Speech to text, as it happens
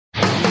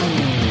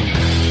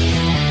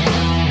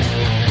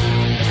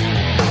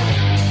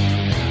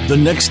The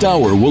next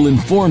hour will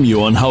inform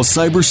you on how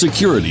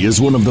cybersecurity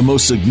is one of the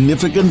most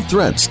significant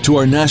threats to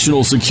our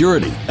national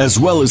security, as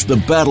well as the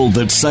battle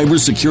that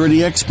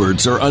cybersecurity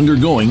experts are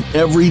undergoing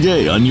every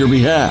day on your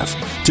behalf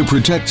to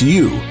protect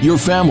you, your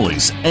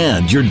families,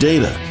 and your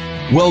data.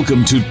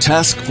 Welcome to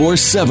Task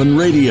Force 7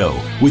 Radio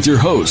with your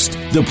host,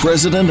 the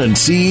President and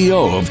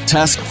CEO of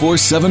Task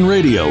Force 7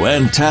 Radio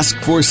and Task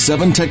Force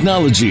 7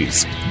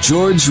 Technologies,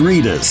 George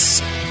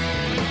Reedus.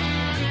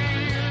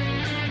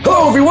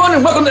 Hello, everyone,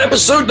 and welcome to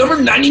episode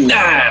number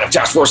 99 of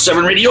Task Force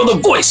 7 Radio, the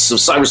voice of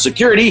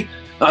cybersecurity.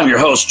 I'm your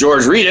host,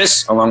 George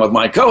Reedus, along with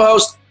my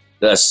co-host,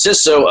 the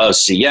CISO of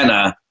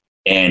Siena,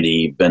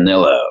 Andy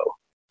Bonillo.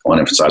 I want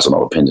to emphasize on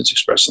all opinions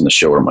expressed in the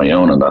show are my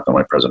own and not that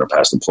my present or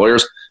past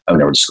employers. I've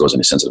never disclosed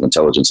any sensitive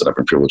intelligence that I've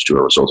been privileged to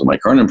as a result of my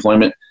current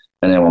employment,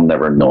 and I will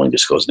never knowingly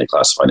disclose any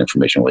classified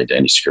information related to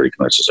any security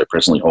clearances I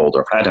personally hold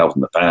or have had held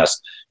in the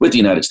past with the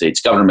United States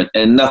government,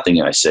 and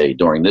nothing I say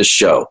during this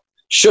show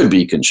should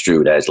be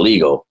construed as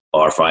legal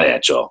or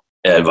financial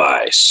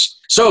advice.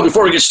 So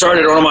before we get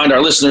started, I want to remind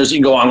our listeners, you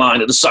can go online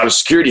to the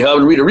Cybersecurity Hub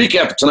and read a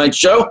recap of tonight's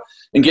show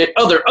and get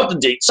other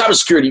up-to-date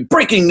cybersecurity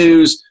breaking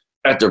news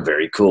at their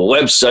very cool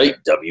website,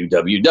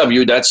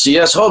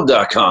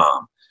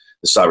 www.cshub.com.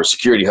 The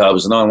Cybersecurity Hub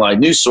is an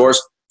online news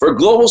source for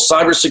global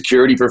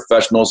cybersecurity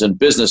professionals and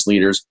business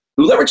leaders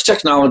who leverage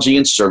technology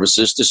and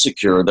services to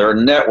secure their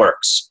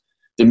networks.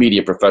 The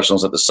media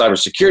professionals at the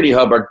Cybersecurity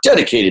Hub are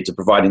dedicated to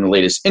providing the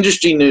latest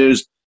industry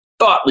news,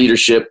 thought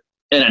leadership,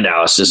 and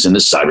analysis in the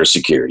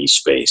cybersecurity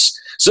space.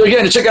 So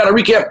again, to check out a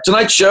recap of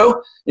tonight's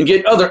show and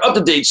get other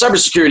up-to-date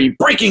cybersecurity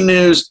breaking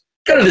news,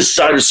 go to the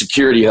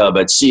Cybersecurity Hub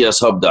at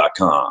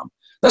cshub.com.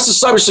 That's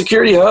the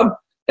Cybersecurity Hub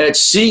at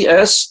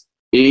cshub.com.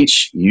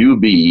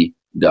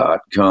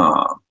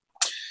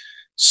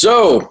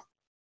 So,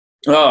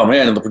 oh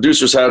man, the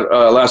producers had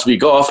last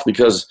week off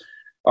because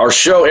our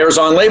show airs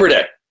on Labor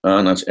Day.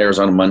 It airs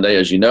on Monday,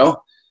 as you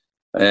know.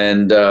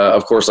 And,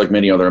 of course, like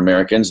many other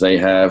Americans, they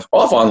have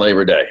off on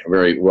Labor Day, a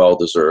very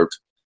well-deserved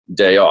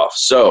day off.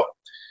 So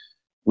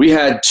we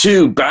had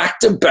two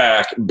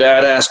back-to-back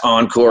badass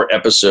encore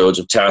episodes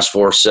of Task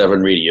Force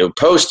 7 Radio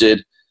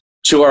posted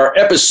to our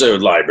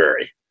episode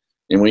library.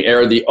 And we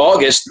aired the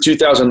August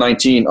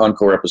 2019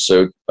 encore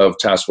episode of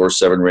Task Force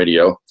 7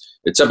 Radio.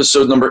 It's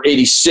episode number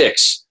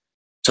 86,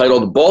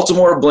 titled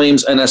Baltimore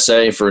Blames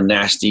NSA for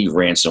Nasty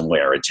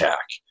Ransomware Attack.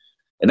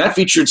 And that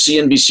featured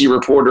CNBC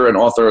reporter and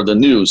author of the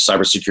new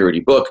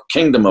cybersecurity book,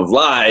 Kingdom of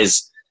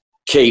Lies,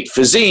 Kate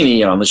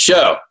Fazzini, on the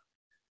show.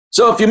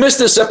 So if you missed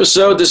this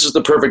episode, this is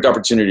the perfect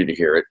opportunity to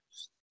hear it.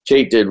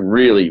 Kate did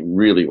really,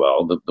 really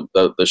well.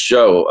 The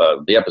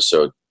show, the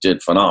episode,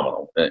 did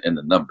phenomenal in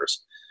the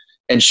numbers.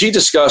 And she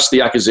discussed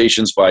the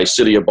accusations by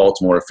City of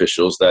Baltimore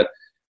officials that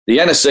the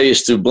NSA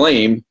is to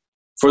blame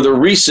for the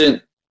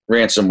recent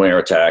ransomware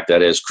attack that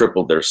has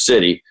crippled their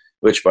city,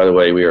 which, by the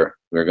way, we're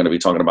going to be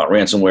talking about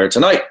ransomware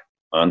tonight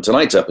on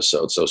tonight's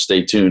episode. So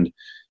stay tuned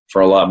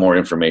for a lot more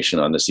information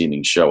on this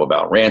evening's show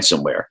about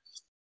ransomware.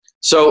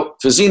 So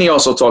Fazzini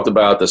also talked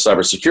about the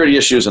cybersecurity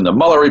issues in the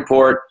Mueller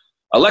report,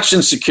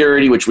 election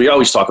security, which we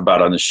always talk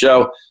about on the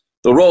show,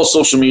 the role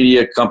social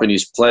media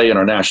companies play in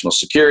our national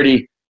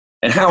security,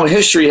 and how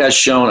history has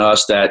shown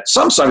us that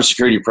some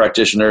cybersecurity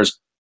practitioners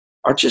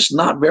are just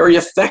not very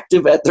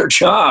effective at their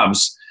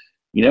jobs.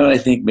 You know, and I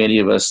think many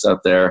of us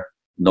out there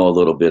know a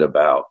little bit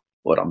about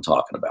what I'm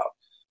talking about.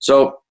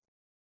 So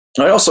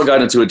I also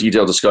got into a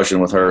detailed discussion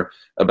with her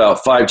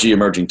about 5G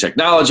emerging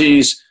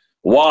technologies,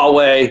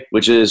 Huawei,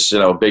 which is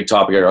a big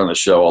topic on the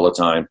show all the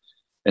time,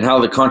 and how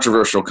the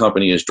controversial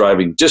company is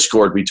driving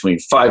discord between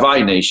Five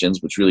Eye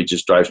nations, which really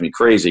just drives me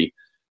crazy,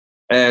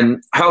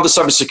 and how the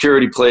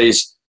cybersecurity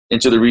plays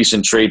into the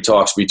recent trade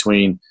talks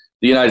between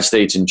the United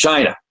States and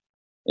China.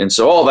 And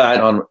so all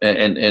that,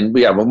 and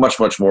we have much,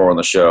 much more on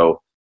the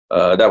show.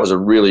 That was a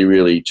really,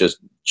 really just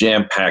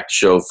jam-packed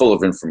show full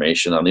of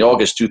information on the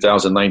August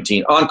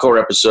 2019 encore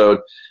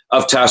episode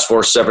of Task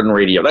Force 7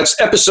 Radio. That's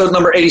episode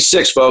number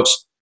 86,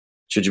 folks.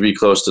 Should you be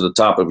close to the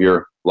top of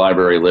your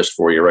library list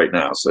for you right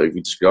now. So if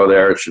you just go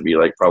there, it should be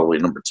like probably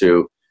number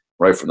 2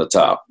 right from the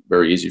top.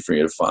 Very easy for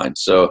you to find.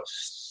 So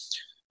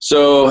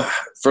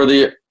for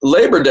the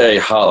Labor Day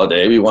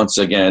holiday, we once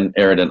again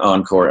aired an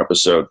encore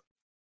episode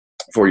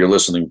for your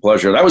listening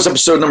pleasure. That was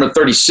episode number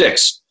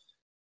 36,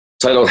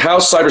 titled How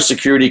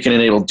Cybersecurity Can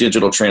Enable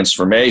Digital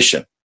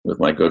Transformation, with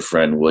my good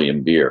friend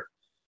William Beer.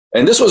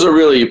 And this was a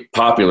really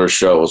popular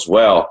show as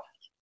well.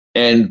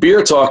 And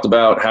Beer talked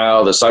about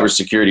how the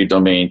cybersecurity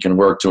domain can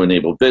work to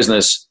enable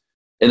business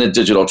in the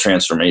digital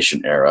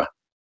transformation era.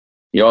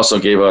 He also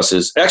gave us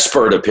his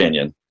expert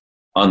opinion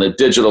on the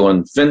digital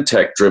and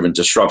fintech-driven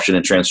disruption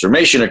and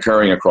transformation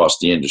occurring across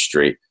the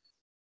industry,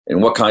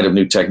 and what kind of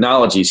new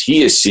technologies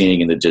he is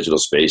seeing in the digital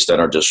space that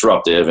are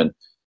disruptive, and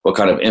what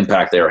kind of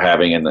impact they are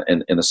having in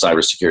the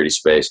cybersecurity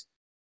space.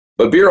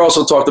 But Beer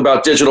also talked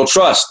about digital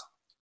trust,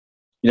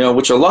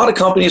 which a lot of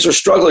companies are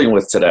struggling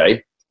with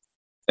today.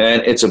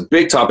 And it's a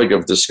big topic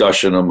of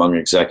discussion among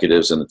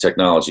executives in the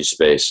technology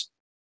space.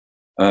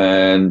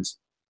 And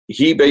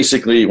he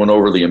basically went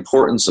over the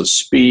importance of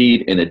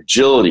speed and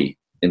agility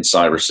in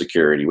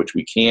cybersecurity, which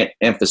we can't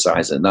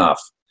emphasize enough,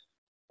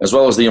 as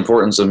well as the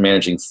importance of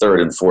managing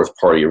third and fourth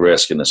party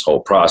risk in this whole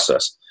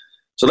process.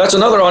 So that's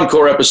another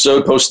encore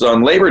episode posted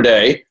on Labor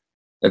Day.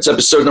 That's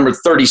episode number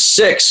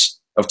 36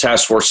 of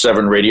Task Force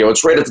 7 Radio.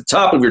 It's right at the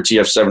top of your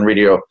TF7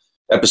 Radio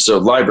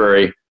episode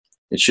library.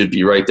 It should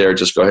be right there.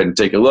 Just go ahead and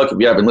take a look. If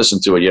you haven't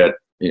listened to it yet,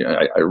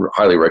 I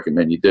highly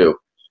recommend you do.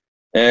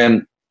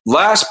 And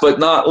last but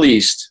not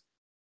least,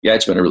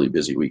 it's been a really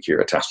busy week here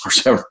at Task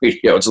Force 7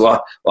 Radio. It's a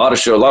lot of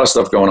show, a lot of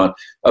stuff going on.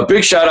 A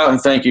big shout out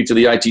and thank you to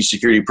the IT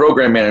Security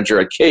Program Manager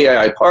at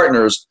KAI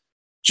Partners,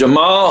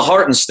 Jamal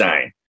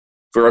Hartenstein,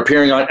 for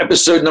appearing on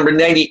episode number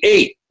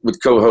 98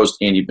 with co-host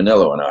Andy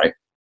Bonillo and I.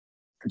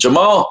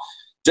 Jamal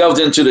delved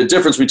into the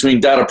difference between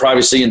data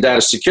privacy and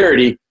data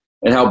security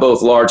and how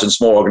both large and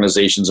small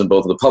organizations in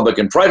both the public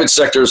and private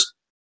sectors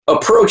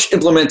approach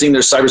implementing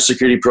their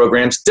cybersecurity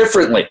programs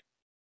differently.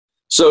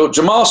 So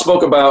Jamal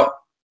spoke about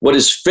what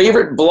his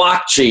favorite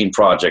blockchain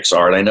projects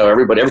are. And I know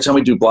every time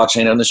we do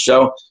blockchain on this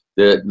show,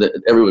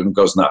 everyone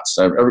goes nuts.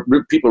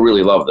 People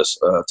really love this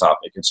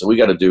topic. And so we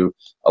got to do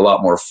a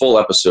lot more full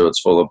episodes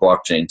full of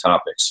blockchain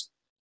topics.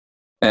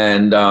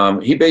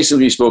 And he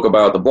basically spoke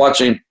about the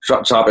blockchain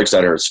topics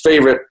that are his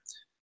favorite,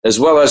 as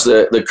well as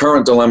the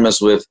current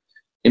dilemmas with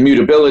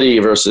immutability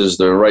versus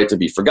the right to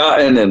be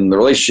forgotten and the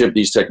relationship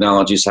these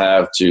technologies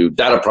have to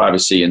data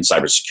privacy and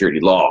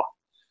cybersecurity law.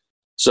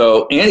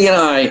 So Andy and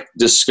I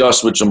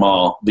discussed with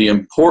Jamal the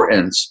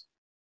importance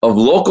of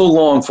local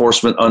law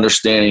enforcement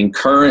understanding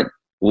current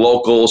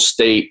local,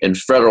 state, and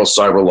federal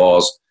cyber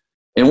laws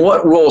and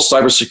what role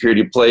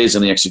cybersecurity plays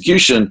in the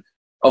execution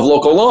of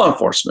local law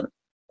enforcement,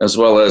 as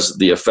well as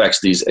the effects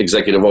these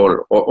executive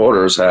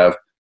orders have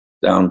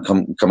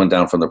coming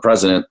down from the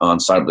president on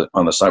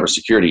the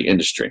cybersecurity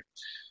industry.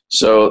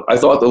 So I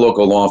thought the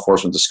local law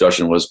enforcement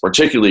discussion was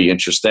particularly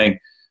interesting.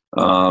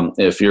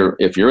 If you're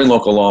in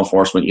local law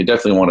enforcement, you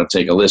definitely want to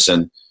take a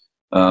listen.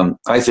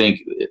 I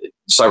think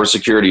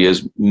cybersecurity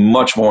is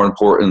much more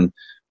important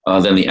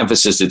than the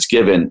emphasis it's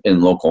given in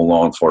local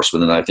law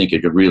enforcement, and I think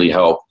it could really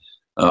help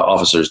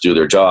officers do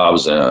their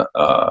jobs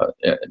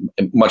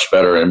much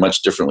better and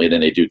much differently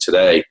than they do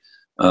today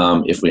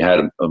if we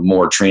had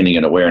more training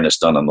and awareness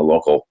done on the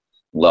local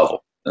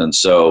level. And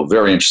so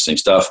very interesting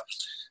stuff.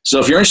 So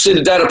if you're interested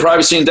in data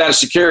privacy and data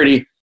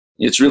security,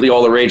 it's really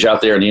all the rage out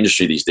there in the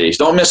industry these days.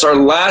 Don't miss our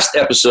last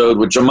episode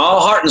with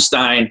Jamal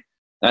Hartenstein.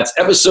 That's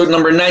episode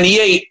number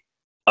 98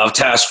 of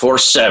Task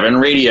Force 7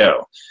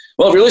 Radio.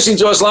 Well, if you're listening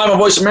to us live on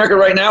Voice America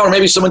right now, or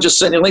maybe someone just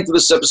sent you a link to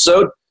this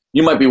episode,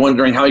 you might be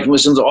wondering how you can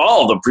listen to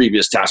all of the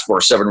previous Task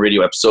Force 7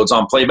 Radio episodes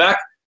on playback.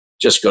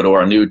 Just go to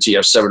our new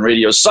TF7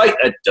 Radio site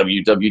at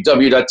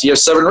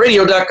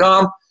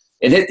www.tf7radio.com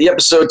and hit the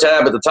episode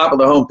tab at the top of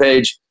the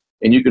homepage,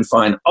 and you can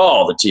find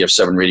all the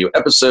TF7 Radio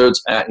episodes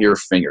at your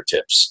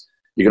fingertips.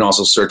 You can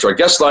also search our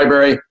guest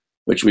library,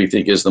 which we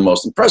think is the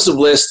most impressive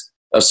list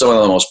of some of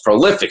the most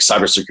prolific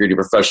cybersecurity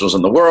professionals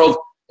in the world.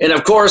 And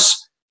of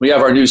course, we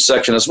have our news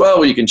section as well,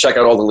 where you can check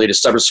out all the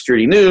latest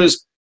cybersecurity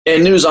news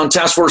and news on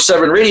Task Force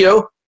 7 Radio.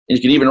 And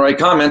you can even write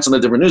comments on the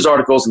different news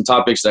articles and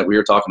topics that we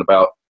are talking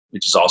about,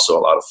 which is also a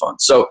lot of fun.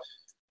 So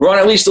we're on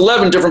at least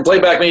 11 different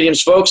playback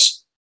mediums, folks.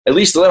 At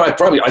least 11,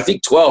 I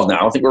think 12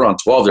 now. I think we're on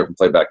 12 different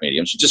playback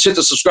mediums. You just hit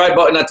the subscribe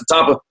button at the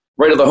top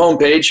right of the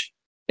homepage,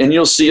 and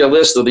you'll see a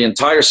list of the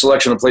entire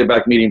selection of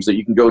playback mediums that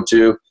you can go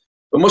to.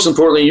 But most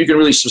importantly, you can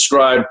really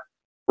subscribe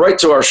right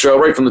to our show,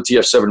 right from the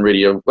TF7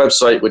 Radio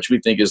website, which we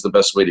think is the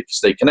best way to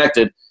stay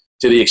connected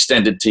to the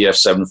extended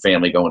TF7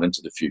 family going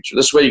into the future.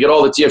 This way you get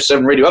all the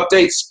TF7 Radio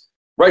updates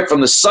right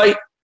from the site,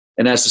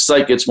 and as the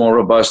site gets more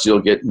robust,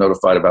 you'll get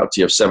notified about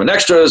TF7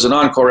 extras and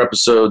encore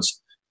episodes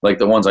like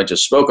the ones I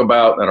just spoke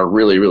about that are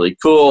really, really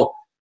cool.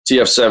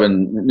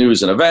 TF7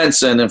 news and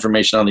events and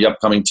information on the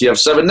upcoming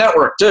TF7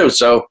 network too.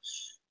 So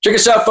check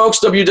us out,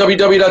 folks,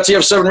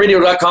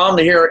 www.tf7radio.com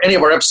to hear any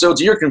of our episodes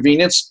at your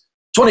convenience,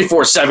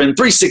 24/7,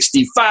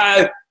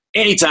 365,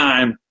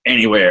 anytime,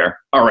 anywhere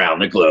around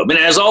the globe. And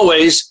as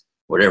always,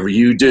 whatever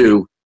you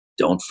do,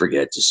 don't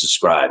forget to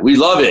subscribe. We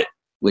love it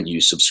when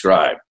you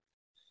subscribe.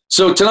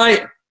 So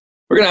tonight,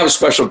 we're going to have a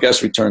special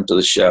guest return to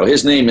the show.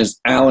 His name is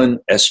Alan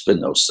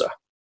Espinosa.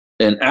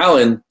 And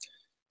Alan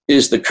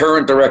is the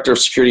current director of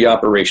security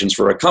operations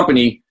for a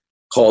company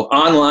called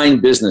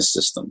Online Business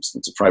Systems.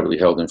 It's a privately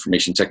held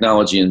information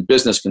technology and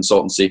business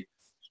consultancy.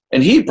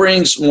 And he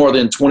brings more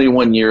than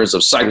 21 years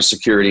of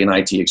cybersecurity and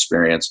IT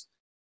experience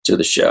to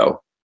the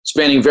show,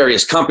 spanning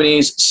various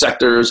companies,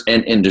 sectors,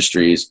 and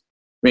industries,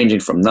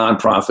 ranging from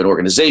nonprofit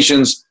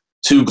organizations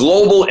to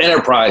global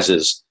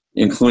enterprises,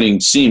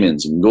 including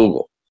Siemens and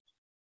Google.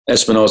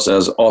 Espinosa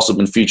has also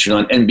been featured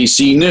on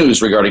NBC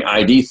News regarding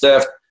ID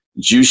theft,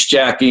 juice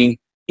jacking,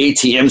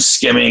 ATM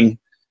skimming,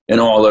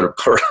 and all other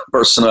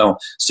personnel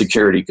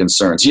security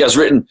concerns. He has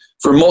written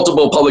for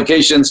multiple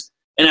publications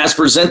and has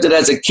presented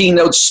as a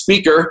keynote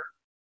speaker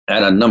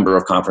at a number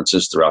of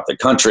conferences throughout the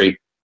country.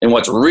 And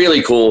what's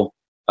really cool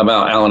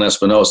about Alan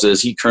Espinosa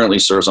is he currently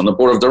serves on the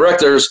board of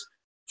directors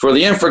for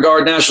the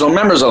InfraGard National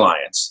Members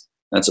Alliance.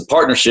 That's a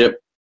partnership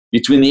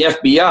between the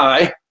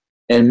FBI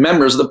and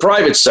members of the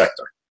private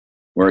sector,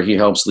 where he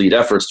helps lead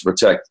efforts to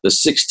protect the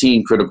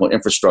 16 critical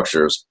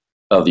infrastructures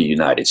of the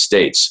United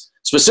States.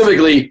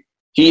 Specifically,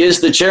 he is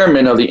the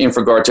chairman of the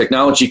InfraGard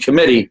Technology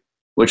Committee,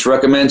 which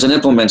recommends and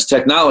implements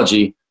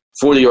technology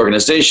for the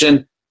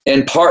organization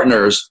and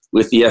partners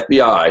with the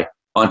FBI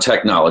on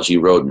technology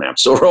roadmaps.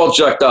 So we're all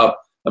jacked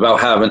up about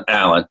having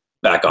Alan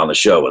back on the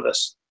show with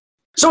us.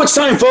 So it's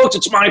time, folks.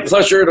 It's my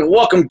pleasure to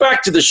welcome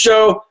back to the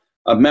show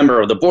a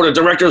member of the board of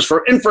directors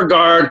for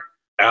InfraGard,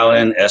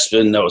 Alan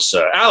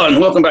Espinosa. Alan,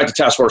 welcome back to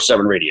Task Force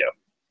 7 Radio.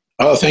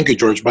 Oh, thank you,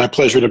 George. My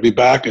pleasure to be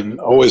back, and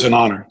always an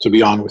honor to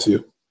be on with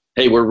you.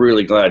 Hey, we're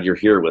really glad you're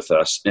here with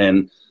us.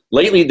 And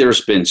lately,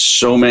 there's been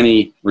so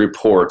many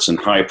reports and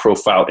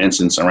high-profile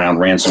incidents around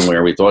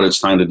ransomware. We thought it's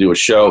time to do a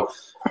show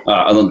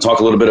and talk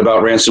a little bit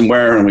about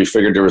ransomware, and we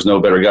figured there was no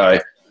better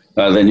guy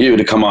than you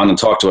to come on and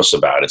talk to us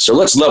about it. So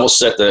let's level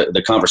set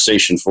the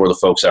conversation for the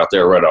folks out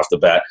there right off the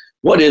bat.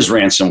 What is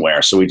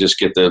ransomware? So we just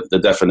get the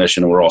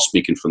definition and we're all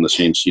speaking from the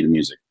same sheet of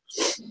music.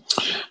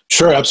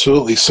 Sure,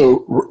 absolutely.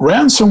 So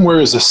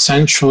ransomware is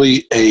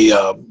essentially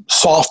a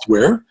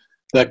software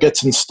that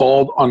gets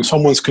installed on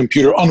someone's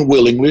computer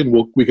unwillingly,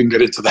 and we can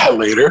get into that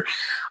later,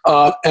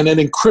 and it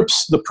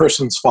encrypts the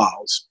person's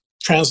files.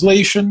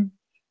 Translation,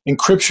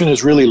 encryption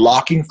is really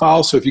locking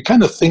files. So if you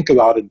kind of think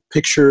about it,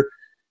 picture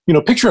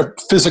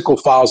physical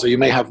files that you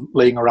may have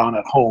laying around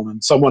at home,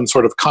 and someone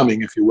sort of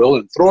coming, if you will,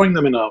 and throwing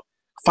them in a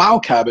file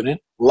cabinet,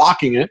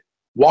 locking it,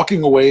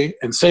 walking away,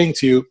 and saying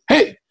to you,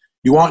 hey,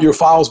 you want your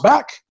files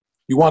back?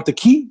 You want the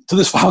key to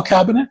this file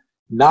cabinet?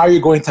 Now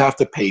you're going to have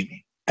to pay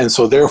me. And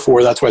so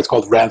therefore, that's why it's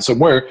called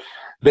ransomware.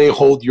 They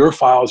hold your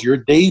files, your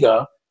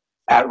data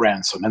at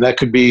ransom. And that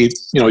could be,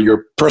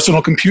 your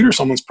personal computer,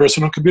 someone's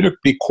personal computer, it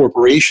could be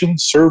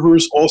corporations,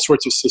 servers, all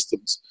sorts of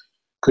systems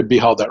could be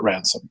held at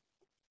ransom.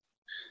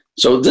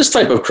 So this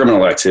type of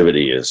criminal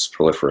activity is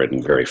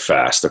proliferating very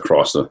fast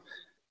across a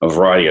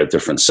variety of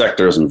different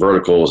sectors and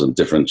verticals and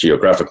different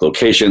geographic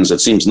locations. It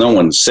seems no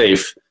one's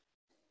safe.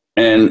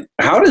 And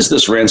how does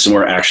this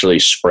ransomware actually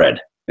spread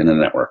in the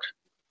network?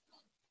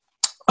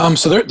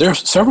 So there are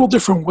several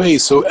different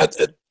ways. So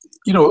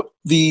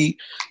the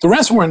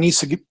ransomware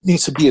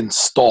needs to be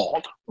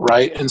installed,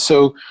 right? And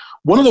so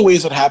one of the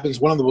ways that happens,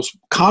 one of the most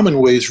common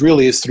ways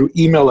really, is through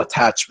email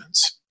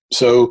attachments.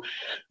 So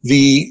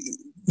the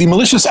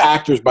malicious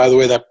actors, by the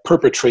way, that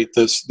perpetrate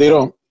this, they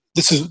don't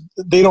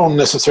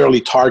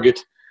necessarily target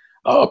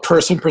a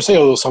person per se,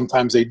 although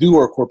sometimes they do,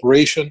 or a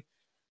corporation,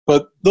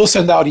 but they'll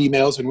send out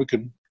emails, and we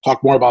can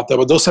talk more about that,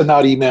 but they'll send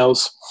out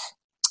emails,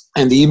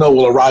 and the email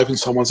will arrive in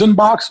someone's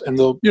inbox, and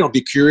they'll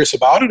be curious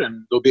about it,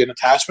 and there'll be an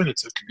attachment.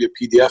 It could be a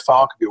PDF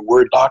file, it could be a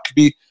Word doc, it could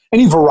be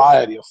any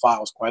variety of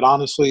files, quite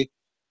honestly.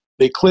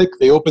 They click,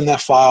 they open that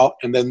file,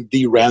 and then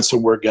the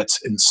ransomware gets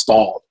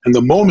installed. And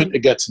the moment it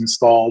gets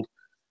installed,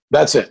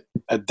 that's it.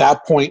 At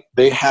that point,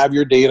 they have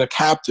your data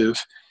captive,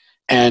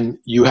 and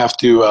you have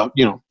to,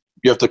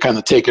 you have to kind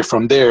of take it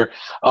from there.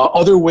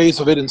 Other ways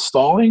of it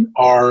installing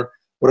are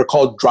what are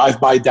called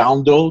drive-by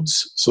downloads.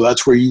 So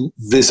that's where you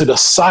visit a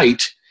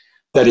site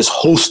that is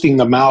hosting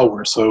the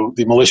malware. So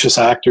the malicious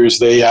actors,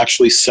 they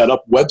actually set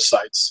up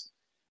websites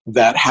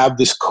that have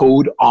this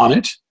code on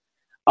it.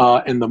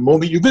 And the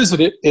moment you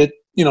visit it, it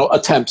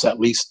attempts at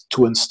least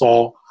to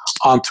install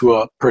onto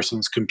a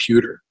person's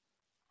computer.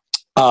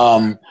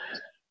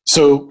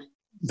 So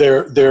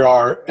there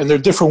are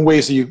different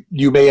ways that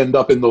you may end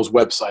up in those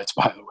websites,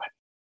 by the way.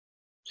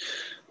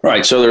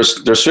 Right. So there's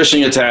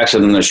phishing attacks,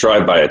 and then there's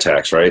drive-by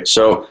attacks, right?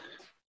 So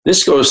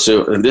this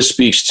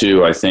speaks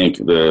to, I think,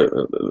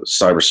 the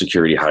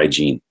cybersecurity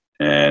hygiene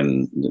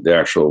and the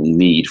actual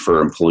need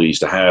for employees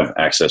to have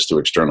access to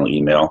external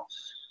email.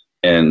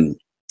 And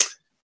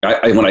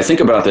when I think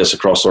about this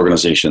across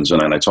organizations,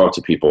 and I talk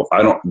to people,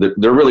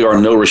 there really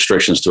are no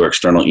restrictions to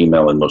external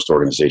email in most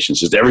organizations.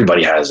 Just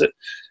everybody has it.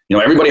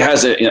 Everybody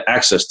has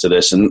access to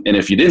this, and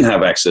if you didn't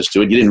have access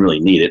to it, you didn't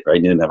really need it, right?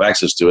 You didn't have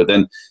access to it,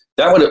 then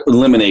that would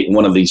eliminate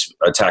one of these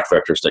attack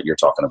vectors that you're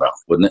talking about,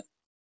 wouldn't it?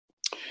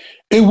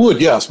 It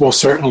would, yes, most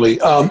certainly.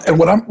 And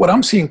what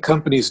I'm seeing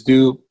companies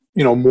do,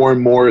 more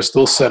and more, is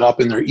they'll set up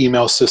in their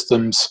email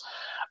systems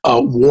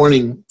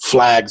warning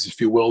flags,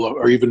 if you will,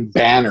 or even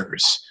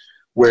banners,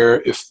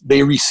 where if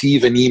they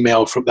receive an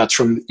email from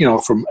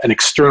an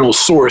external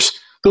source,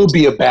 there'll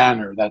be a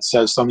banner that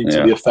says something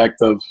to the effect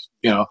of,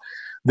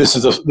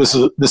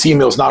 this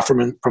email is not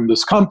from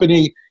this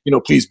company.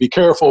 Please be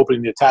careful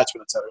opening the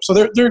attachment, etc. So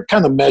there are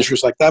kind of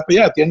measures like that. But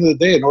yeah, at the end of the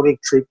day, in order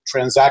to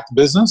transact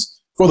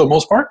business, for the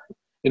most part,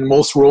 in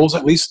most roles,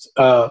 at least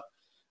in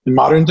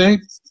modern day,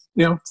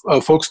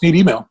 folks need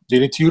email. They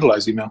need to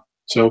utilize email.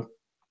 So.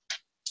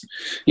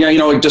 Yeah,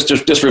 it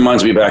just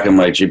reminds me back in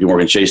my JP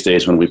Morgan Chase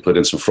days when we put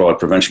in some fraud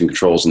prevention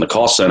controls in the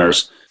call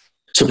centers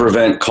to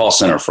prevent call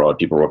center fraud.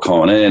 People were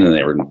calling in and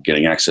they were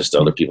getting access to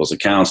other people's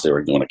accounts. They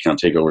were doing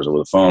account takeovers over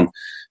the phone.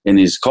 And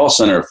these call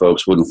center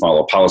folks wouldn't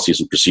follow policies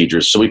and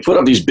procedures. So we put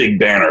up these big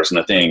banners in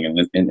the thing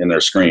in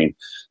their screen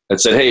that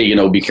said, hey,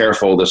 be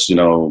careful. This,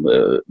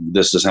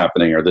 this is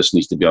happening, or this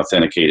needs to be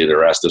authenticated,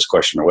 or ask this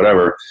question, or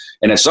whatever.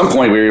 And at some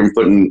point, we were even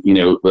putting,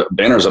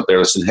 banners up there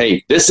that said,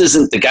 hey, this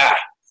isn't the guy,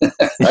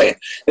 right?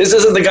 This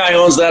isn't the guy who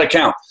owns that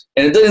account.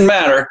 And it didn't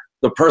matter.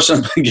 The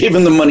person gave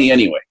him the money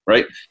anyway,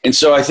 right? And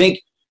so I think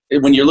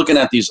when you're looking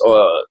at these,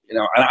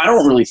 I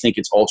don't really think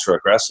it's ultra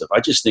aggressive.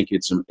 I just think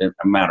it's a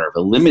matter of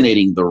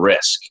eliminating the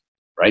risk,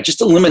 right?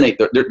 Just eliminate.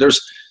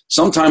 There's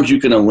sometimes you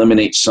can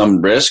eliminate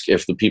some risk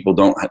if the people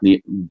don't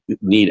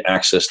need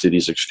access to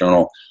these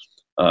external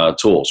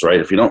tools, right?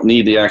 If you don't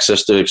need the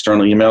access to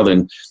external email,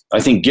 then I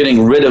think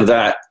getting rid of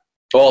that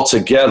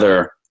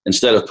altogether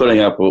instead of putting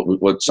up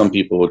what some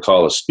people would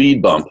call a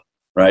speed bump,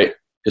 right?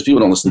 Because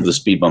people don't listen to the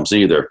speed bumps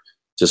either.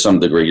 To some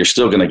degree, you're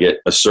still going to get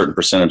a certain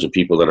percentage of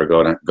people that are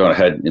going to go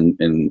ahead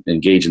and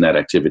engage in that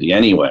activity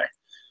anyway.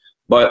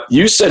 But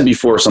you said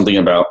before something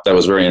about that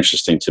was very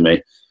interesting to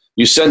me.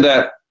 You said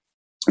that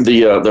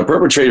the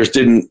perpetrators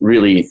didn't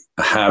really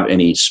have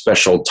any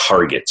special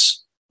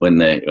targets when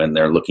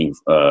they're looking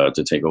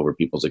to take over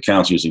people's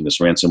accounts using this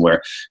ransomware.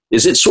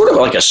 Is it sort of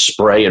like a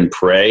spray and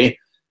pray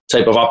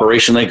type of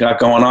operation they got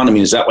going on? I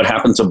mean, is that what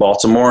happened to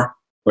Baltimore,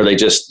 where they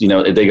just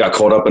they got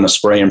caught up in a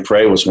spray and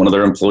pray? Was one of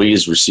their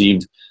employees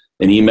received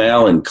an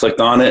email and clicked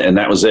on it, and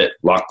that was it,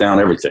 locked down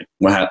everything?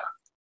 What happened?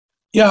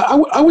 Yeah,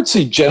 I would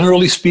say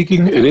generally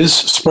speaking, it is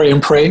spray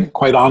and pray,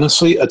 quite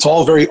honestly. It's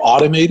all very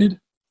automated,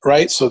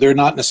 right? So they're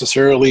not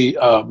necessarily,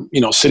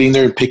 sitting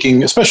there and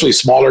picking, especially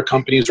smaller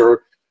companies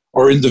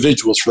or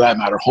individuals for that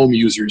matter, home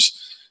users.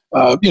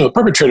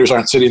 Perpetrators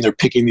aren't sitting there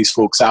picking these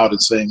folks out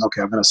and saying,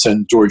 okay, I'm going to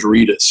send George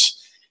Reedus,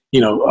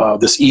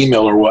 this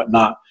email or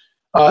whatnot.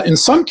 In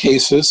some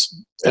cases,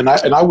 and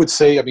I would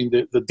say, I mean,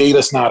 the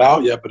data's not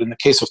out yet, but in the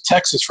case of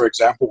Texas, for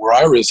example, where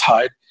I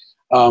reside,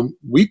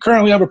 we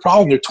currently have a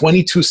problem. There are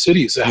 22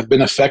 cities that have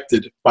been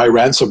affected by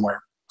ransomware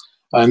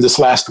in this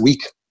last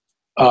week,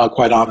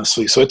 quite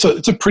honestly. So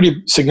it's a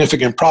pretty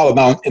significant problem.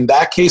 Now, in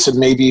that case, and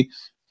maybe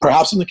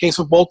perhaps in the case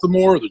of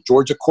Baltimore, the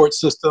Georgia court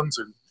systems,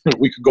 and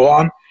we could go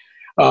on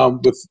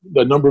with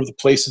the number of the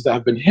places that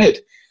have been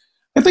hit.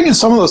 I think in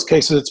some of those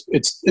cases,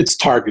 it's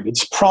targeted.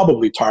 It's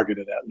probably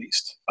targeted at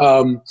least.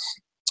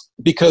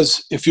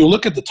 Because if you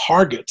look at the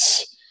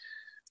targets,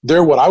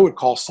 they're what I would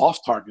call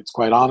soft targets,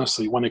 quite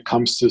honestly, when it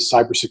comes to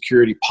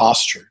cybersecurity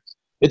posture.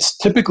 It's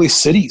typically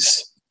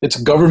cities. It's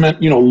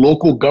government,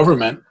 local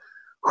government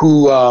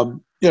who,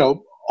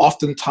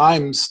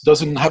 oftentimes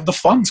doesn't have the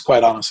funds,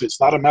 quite honestly.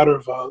 It's not a matter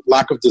of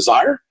lack of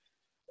desire,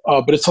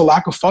 but it's a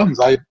lack of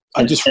funds. I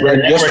just read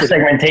network yesterday.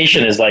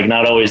 Segmentation is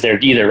not always there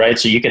either, right?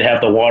 So you could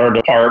have the water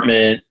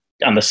department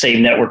on the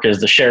same network as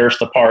the sheriff's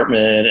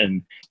department,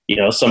 and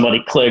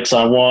somebody clicks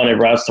on one, it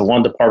routes to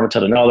one department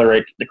to another,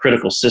 right? The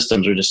critical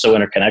systems are just so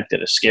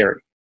interconnected. It's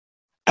scary.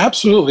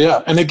 Absolutely,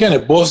 yeah. And again,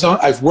 it boils down,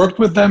 I've worked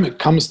with them, it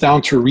comes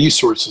down to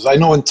resources. I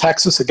know in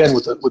Texas, again,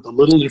 with the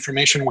little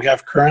information we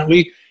have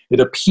currently, it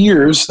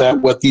appears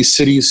that what these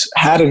cities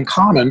had in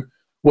common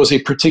was a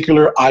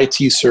particular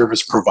IT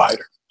service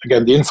provider.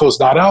 Again, the info is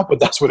not out,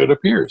 but that's what it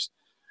appears.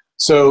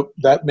 So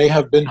that may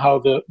have been how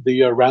the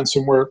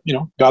ransomware,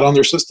 got on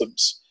their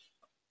systems.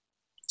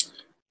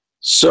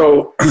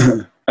 So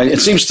it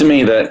seems to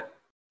me that,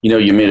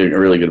 you made a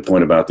really good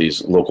point about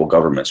these local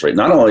governments, right?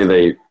 Not only are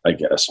they, I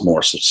guess,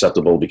 more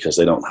susceptible because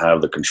they don't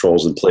have the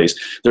controls in place,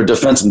 their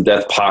defense and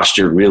death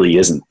posture really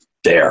isn't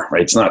there,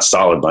 right? It's not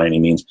solid by any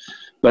means.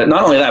 But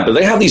not only that, but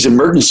they have these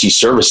emergency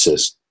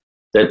services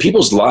that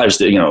people's lives,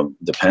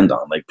 depend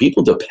on. Like,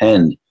 people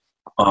depend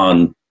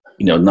on,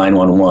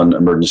 911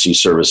 emergency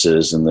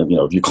services. And then,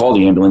 if you call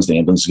the ambulance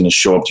is going to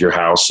show up to your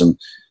house, and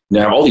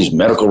have all these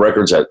medical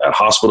records at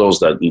hospitals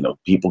that,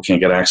 people can't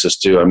get access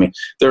to. I mean,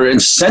 they're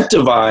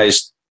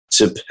incentivized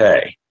to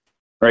pay,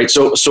 right?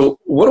 So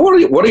what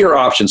are your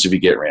options if you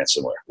get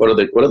ransomware? What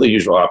are the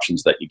usual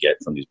options that you get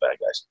from these bad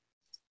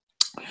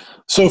guys?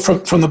 So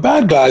from the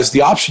bad guys,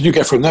 the option you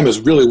get from them is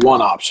really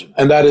one option,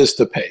 and that is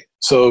to pay.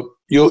 So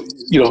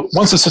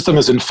once the system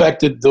is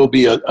infected, there'll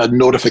be a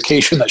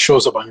notification that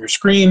shows up on your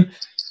screen,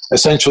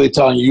 essentially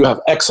telling you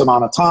have X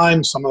amount of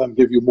time. Some of them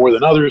give you more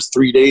than others.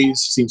 3 days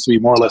seems to be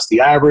more or less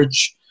the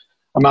average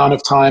amount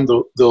of time.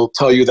 They'll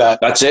tell you that.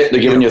 That's it?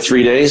 They're giving you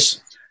 3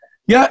 days?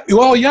 Yeah.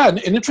 Well, yeah. And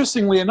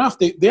interestingly enough,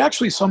 they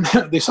actually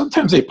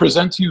sometimes they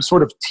present to you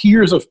sort of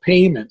tiers of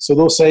payment. So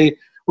they'll say,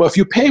 well, if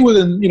you pay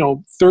within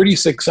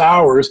 36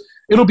 hours,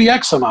 it'll be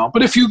X amount.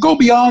 But if you go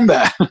beyond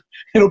that,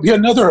 it'll be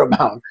another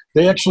amount.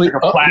 They actually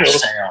like a flash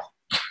sale.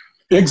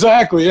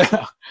 Exactly.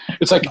 Yeah.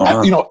 It's like,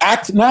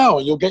 act now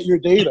and you'll get your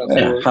data.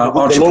 Yeah. How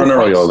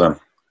entrepreneurial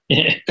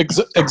then.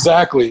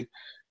 Exactly.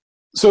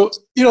 So,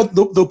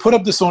 they'll put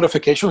up this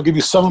notification. They'll give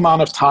you some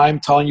amount of time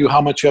telling you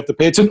how much you have to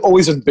pay. It's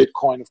always in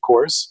Bitcoin, of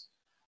course.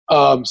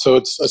 So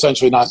it's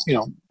essentially not,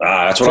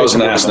 that's what I was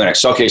going to ask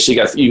next. Okay, so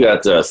you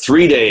got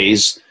 3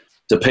 days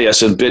to pay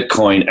us in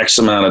Bitcoin, X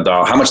amount of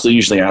dollars. How much do they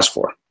usually ask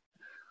for?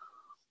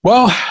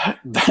 Well,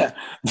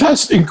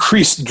 that's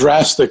increased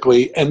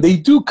drastically, and they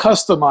do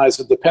customize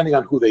it depending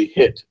on who they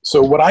hit.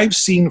 So what I've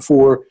seen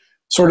for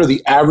sort of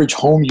the average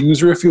home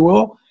user, if you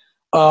will,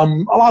 A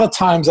lot of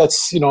times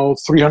that's,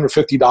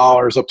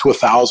 $350 up to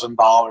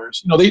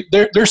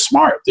 $1,000. They're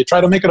smart. They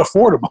try to make it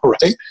affordable,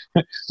 right?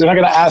 They're not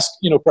going to ask,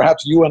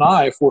 perhaps you and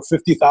I for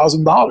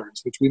 $50,000,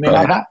 which we may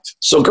not have.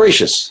 So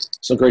gracious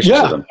of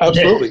them.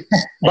 Absolutely.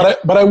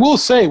 But I will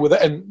say,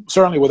 and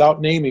certainly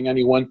without naming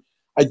anyone,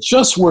 I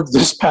just worked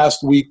this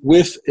past week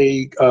with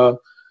a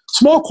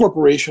small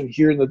corporation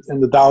here in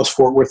the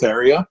Dallas-Fort Worth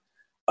area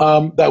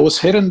that was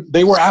hit, and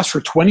they were asked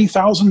for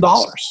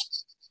 $20,000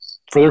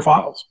 for their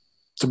files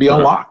to be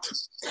unlocked.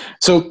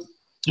 So,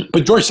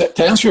 but George,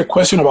 to answer your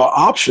question about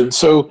options,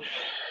 so,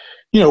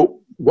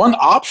 one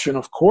option,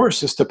 of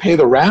course, is to pay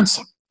the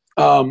ransom.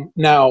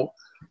 Now,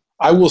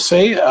 I will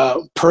say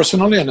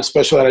personally, and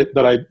especially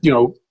that I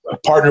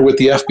partner with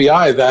the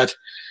FBI, that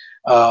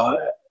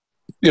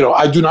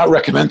I do not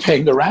recommend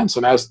paying the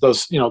ransom, as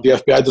does the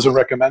FBI doesn't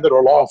recommend it,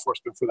 or law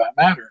enforcement for that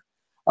matter,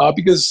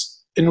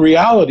 because in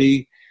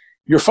reality,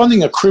 you're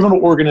funding a criminal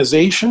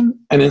organization,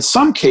 and in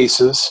some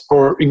cases,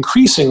 or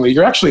increasingly,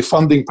 you're actually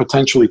funding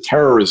potentially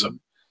terrorism,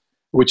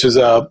 which is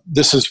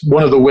this is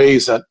one of the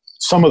ways that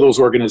some of those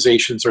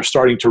organizations are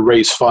starting to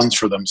raise funds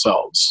for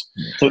themselves.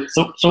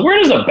 So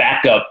where does a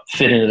backup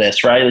fit into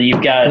this, right?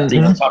 You've got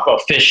talk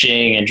about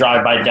phishing and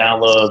drive-by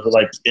download, but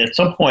like at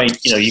some point,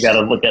 you got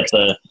to look at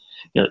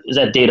is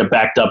that data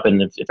backed up,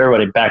 and if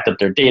everybody backed up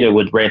their data,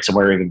 would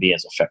ransomware even be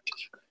as effective?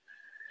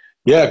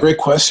 Yeah, great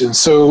question.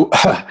 So,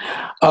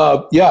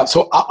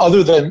 so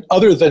other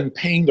than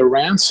paying the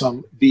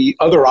ransom, the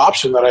other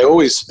option that I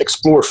always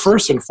explore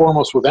first and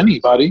foremost with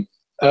anybody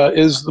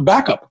is the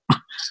backup.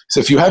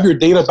 So if you have your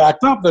data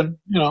backed up, then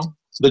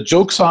the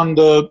joke's on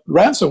the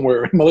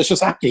ransomware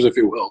malicious actors, if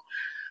you will,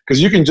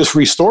 because you can just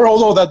restore.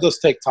 Although that does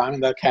take time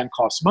and that can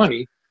cost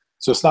money,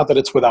 so it's not that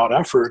it's without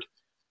effort.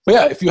 But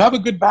yeah, if you have a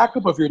good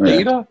backup of your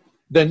data,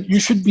 then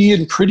you should be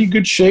in pretty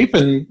good shape,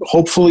 and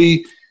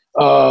hopefully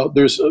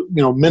there's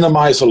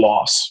minimize the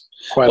loss.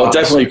 It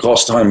definitely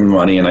costs time and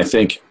money, and I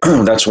think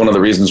that's one of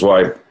the reasons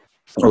why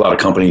a lot of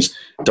companies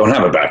don't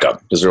have a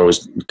backup, because they're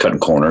always cutting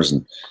corners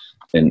and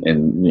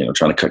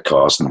trying to cut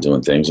costs and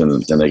doing things,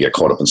 and then they get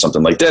caught up in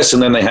something like this,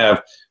 and then they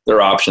have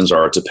their options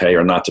are to pay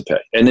or not to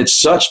pay, and it's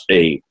such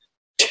a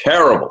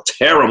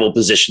terrible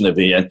position to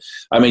be in.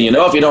 I mean,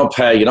 if you don't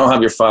pay, you don't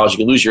have your files, you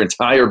can lose your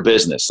entire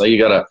business. So you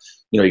got a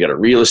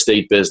real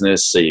estate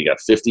business, say you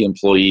got 50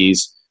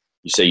 employees.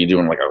 You say you're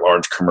doing like a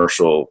large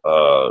commercial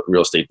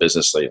real estate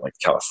business, like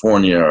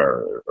California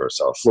or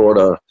South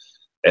Florida,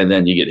 and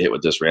then you get hit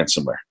with this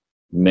ransomware.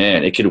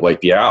 Man, it could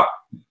wipe you out.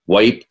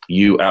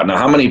 Now,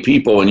 how many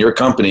people in your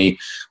company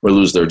will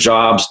lose their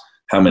jobs?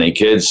 How many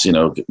kids,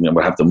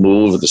 would have to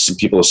move? Some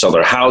people will sell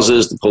their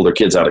houses to pull their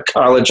kids out of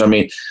college. I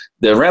mean,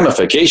 the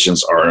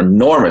ramifications are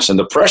enormous, and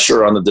the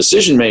pressure on the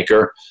decision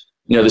maker,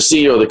 the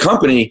CEO of the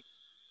company.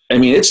 I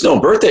mean, it's no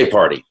birthday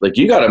party. Like,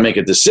 you got to make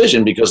a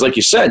decision, because like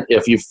you said,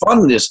 if you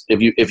fund this,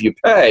 if you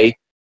pay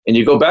and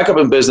you go back up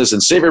in business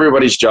and save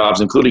everybody's jobs,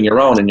 including your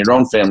own and your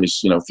own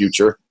family's,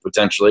 future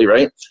potentially,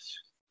 right?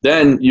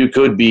 Then you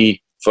could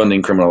be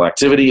funding criminal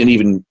activity and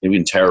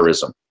even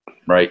terrorism,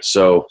 right?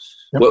 So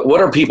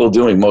what are people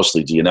doing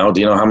mostly? Do you know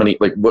how many,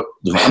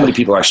 how many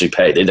people actually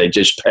pay? Did they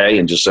just pay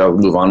and just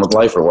move on with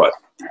life, or what?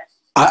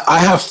 I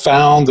have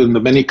found in the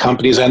many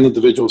companies and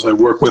individuals I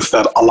work with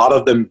that a lot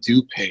of them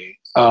do pay.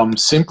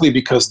 Simply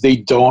because they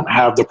don't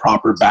have the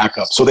proper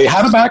backup. So they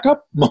had a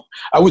backup.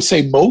 I would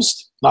say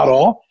most, not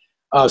all,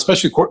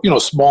 especially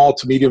small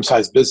to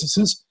medium-sized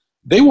businesses.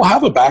 They will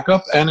have a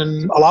backup, and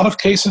in a lot of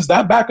cases,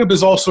 that backup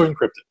is also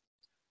encrypted.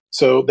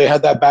 So they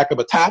had that backup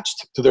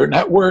attached to their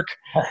network,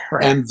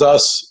 and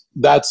thus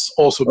that's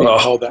also being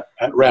held at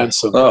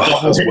ransom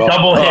as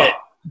well.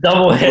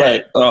 Double hit.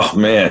 Right. Oh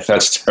man,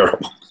 that's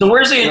terrible.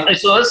 So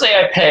so let's say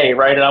I pay,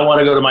 right, and I want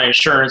to go to my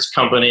insurance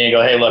company and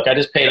go, hey, look, I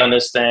just paid on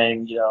this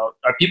thing.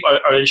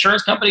 Are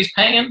insurance companies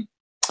paying?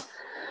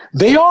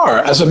 They are.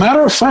 As a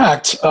matter of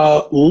fact,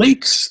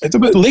 Lake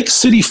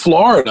City,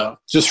 Florida,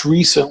 just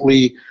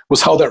recently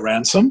was held at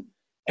ransom,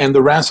 and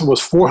the ransom was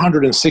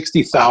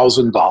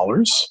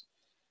 $460,000.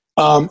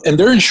 And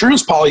their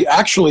insurance policy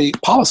actually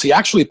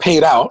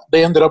paid out.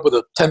 They ended up with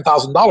a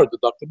 $10,000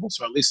 deductible,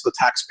 so at least the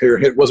taxpayer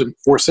hit wasn't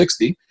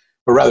 $460,000,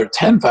 but rather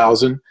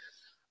 $10,000.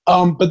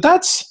 But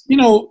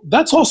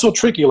that's also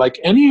tricky. Like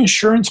any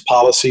insurance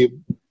policy,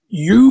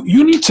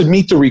 you need to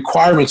meet the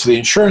requirements of the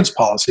insurance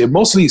policy. And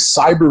most of these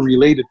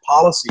cyber-related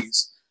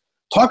policies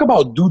talk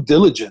about due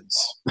diligence.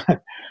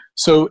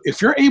 So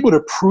if you're able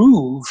to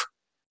prove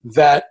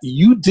that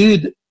you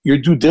did your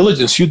due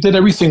diligence, you did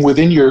everything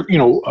within your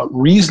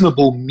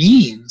reasonable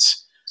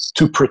means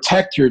to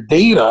protect your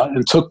data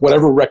and took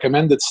whatever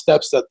recommended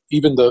steps that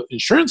even the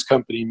insurance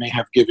company may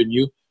have given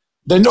you,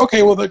 then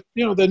okay, well,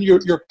 then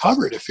you're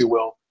covered, if you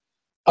will.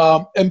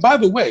 And by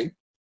the way,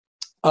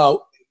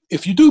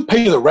 if you do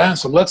pay the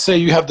ransom, let's say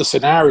you have the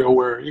scenario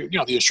where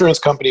the insurance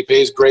company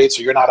pays great,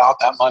 so you're not out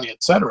that money,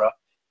 etc.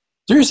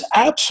 There's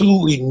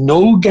absolutely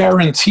no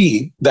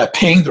guarantee that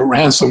paying the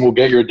ransom will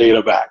get your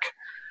data back,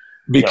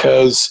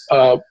 because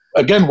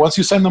again, once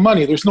you send the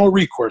money, there's no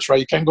recourse, right?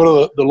 You can't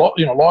go to the law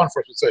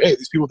enforcement and say, hey,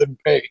 these people didn't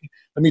pay.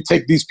 Let me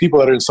take these people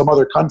that are in some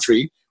other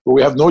country where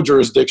we have no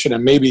jurisdiction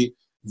and maybe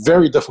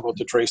very difficult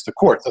to trace to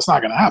court. That's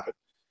not going to happen.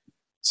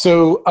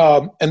 So,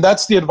 and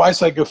that's the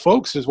advice I give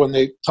folks is when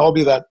they tell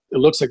me that it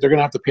looks like they're going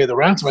to have to pay the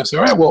ransom, I say,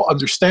 all right, well,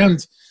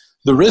 understand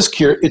the risk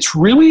here. It's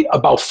really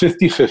about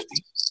 50-50,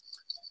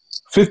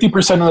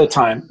 50% of the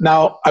time.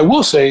 Now, I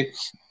will say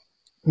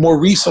more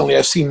recently,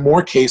 I've seen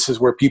more cases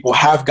where people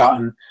have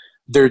gotten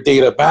their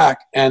data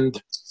back.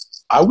 And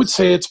I would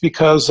say it's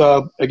because,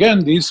 again,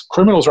 these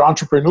criminals are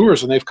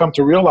entrepreneurs and they've come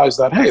to realize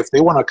that, hey, if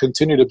they want to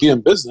continue to be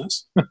in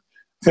business,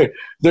 they're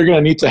going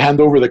to need to hand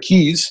over the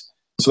keys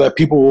so that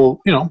people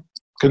will,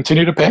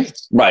 continue to pay.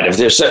 Right.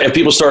 If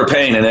people start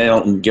paying and they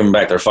don't give them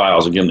back their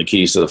files and give them the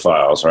keys to the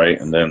files, right?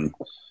 And then,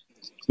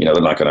 they're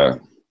not going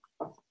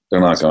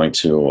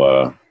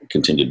to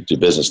continue to do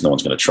business. No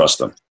one's going to trust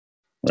them.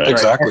 Right?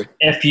 Exactly.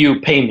 If you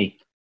pay me.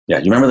 Yeah.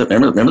 You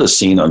remember the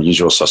scene on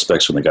Usual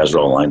Suspects when the guys are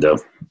all lined up?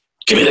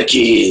 Give me the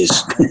keys.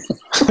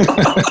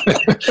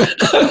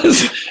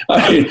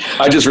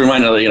 I just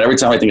reminded every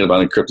time I think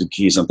about encrypted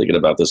keys, I'm thinking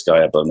about this guy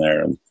up on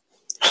there, and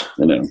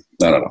I don't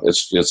know.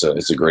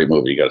 It's a great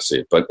movie. You got to see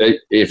it, but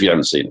if you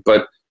haven't seen it,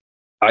 but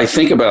I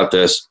think about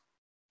this.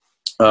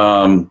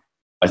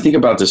 I think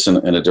about this in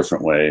a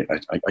different way.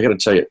 I got to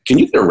tell you, can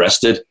you get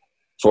arrested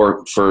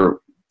for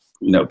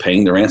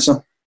paying the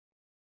ransom?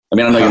 I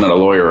mean, I know you're not a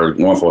lawyer or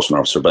law enforcement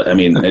officer, but I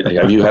mean,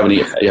 have you heard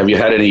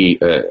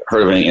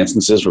of any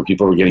instances where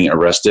people were getting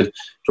arrested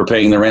for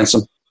paying the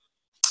ransom?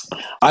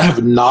 I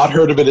have not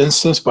heard of an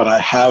instance, but I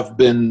have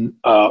been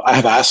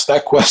asked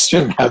that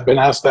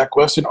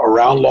question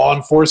around law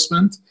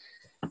enforcement.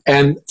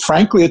 And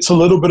frankly, it's a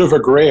little bit of a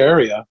gray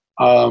area.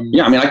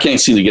 Yeah, I mean, I can't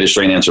seem to get a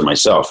straight answer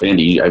myself.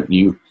 Andy, I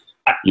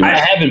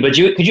haven't, but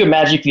could you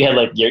imagine if you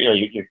had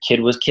your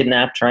kid was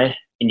kidnapped, right?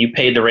 And you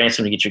paid the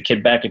ransom to get your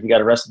kid back if you got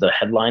arrested, the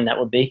headline that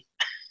would be?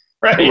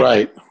 Right.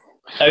 Right.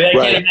 I mean, I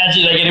can't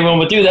imagine anyone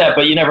would do that,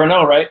 but you never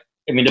know, right?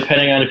 I mean,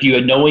 depending on if you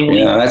had knowingly.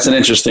 Yeah, that's an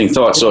interesting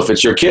thought. So if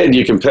it's your kid,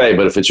 you can pay,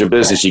 but if it's your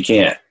business, you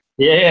can't.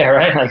 Yeah,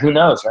 right. Like, who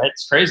knows, right?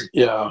 It's crazy.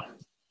 Yeah.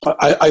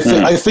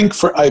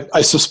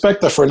 I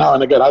suspect that for now,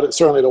 and again, I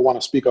certainly don't want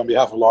to speak on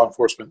behalf of law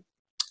enforcement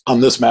on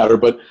this matter,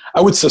 but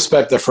I would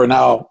suspect that for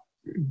now,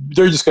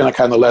 they're just going to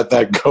kind of let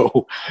that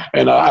go.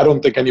 And I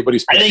don't think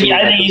anybody's. I think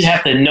you'd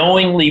have to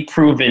knowingly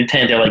prove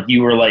intent that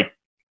you were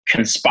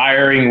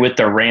conspiring with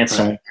the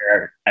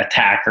ransomware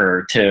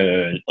attacker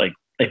to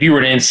if you were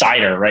an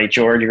insider, right,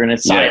 George? You're an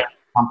insider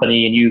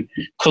company and you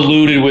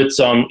colluded with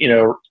some,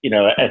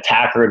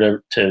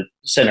 attacker to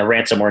send a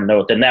ransomware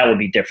note, then that would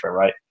be different,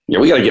 right? Yeah,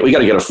 we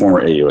gotta get a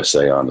former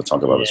AUSA on to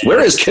talk about this. Where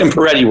is Kim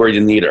Peretti where you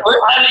need her?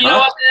 What,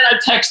 I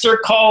text her,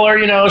 call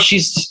her,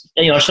 she's,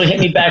 she'll hit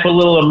me back with a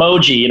little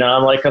emoji,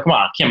 I'm like, oh, come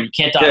on, Kim, you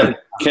can't die.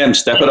 Kim,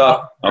 step it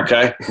up,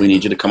 okay? We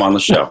need you to come on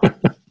the show.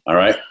 All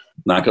right?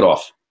 Knock it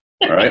off.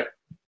 All right?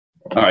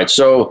 All right,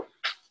 so,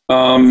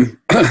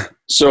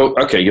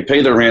 okay, you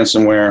pay the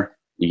ransomware,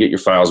 you get your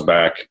files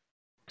back.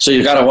 So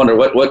you got to wonder,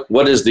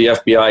 what does the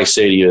FBI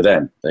say to you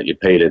then that you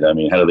paid it? I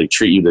mean, how do they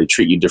treat you? Do they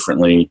treat you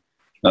differently?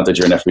 Not that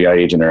you're an FBI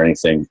agent or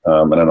anything,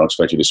 and I don't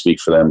expect you to speak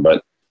for them,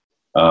 but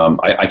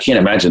I can't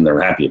imagine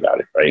they're happy about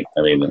it, right?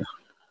 I mean,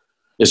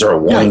 is there a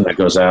warning that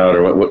goes out,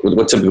 or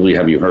what typically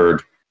have you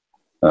heard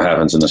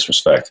happens in this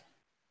respect?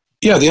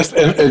 Yeah,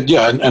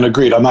 and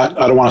agreed.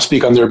 I don't want to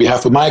speak on their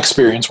behalf, but my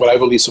experience, what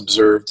I've at least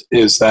observed,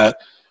 is that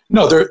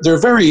they're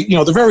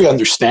very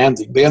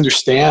understanding. They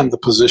understand the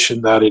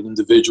position that an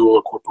individual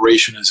or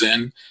corporation is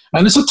in,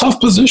 and it's a tough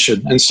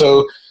position, and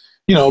so.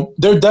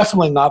 They're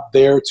definitely not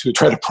there to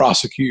try to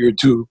prosecute you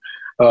to,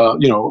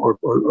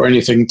 or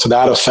anything to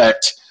that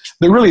effect.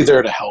 They're really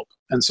there to help.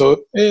 And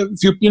so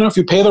if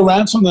you pay the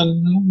ransom,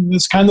 then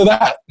it's kind of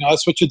that.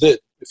 That's what you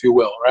did, if you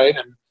will, right?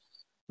 And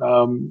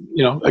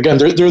again,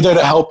 they're there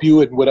to help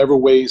you in whatever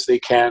ways they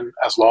can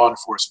as law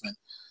enforcement.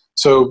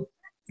 So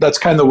that's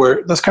kind of where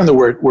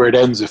it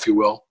ends, if you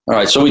will. All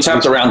right. So we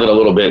tapped around it a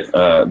little bit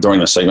during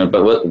the segment,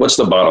 but what's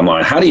the bottom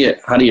line? How do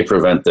you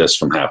prevent this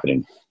from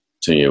happening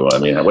to you? I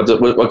mean,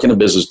 what can a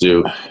business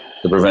do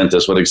to prevent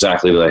this? What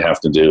exactly do they have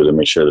to do to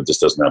make sure that this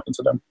doesn't happen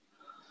to them?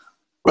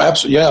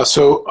 Absolutely. Yeah.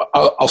 So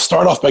I'll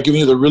start off by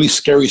giving you the really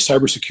scary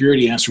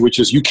cybersecurity answer, which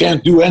is you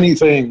can't do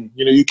anything.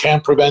 You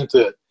can't prevent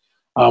it.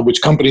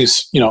 Which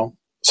companies,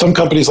 some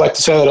companies like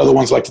to say that, other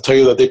ones like to tell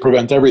you that they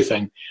prevent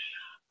everything.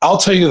 I'll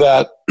tell you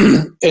that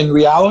in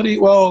reality,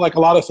 well, like a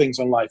lot of things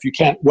in life, you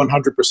can't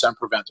 100%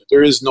 prevent it.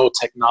 There is no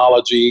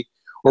technology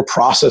or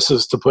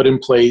processes to put in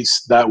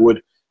place that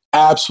would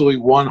absolutely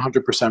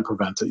 100%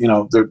 prevent it.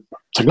 The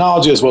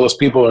technology as well as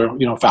people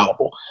are,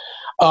 fallible.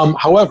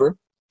 However,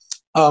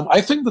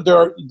 I think that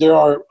there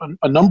are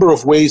a number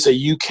of ways that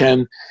you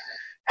can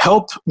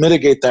help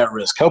mitigate that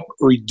risk, help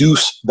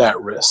reduce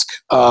that risk.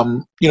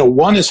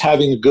 One is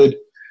having a good,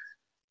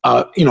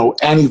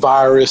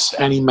 antivirus,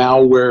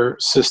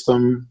 anti-malware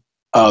system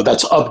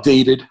that's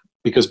updated,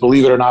 because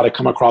believe it or not, I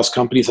come across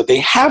companies that they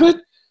have it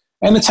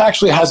and it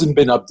actually hasn't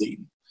been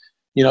updated.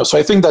 So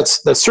I think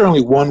that's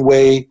certainly one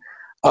way.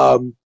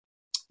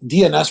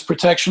 DNS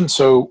protection.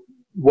 So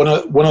one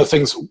of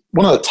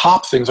the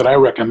top things that I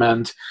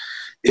recommend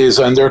is,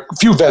 and there are a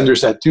few vendors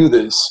that do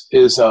this,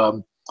 is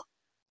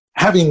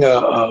having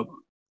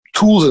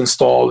tools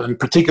installed, in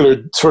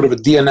particular sort of a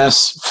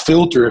DNS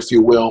filter, if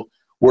you will,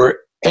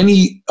 where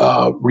any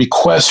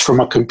request from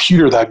a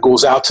computer that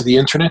goes out to the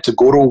internet to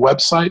go to a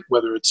website,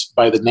 whether it's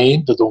by the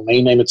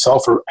domain name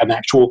itself, or an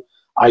actual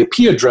IP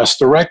address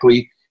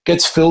directly,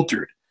 gets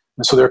filtered.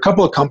 And so there are a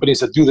couple of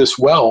companies that do this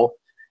well,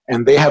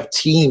 and they have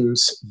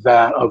teams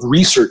of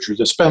researchers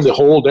that spend the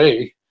whole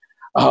day,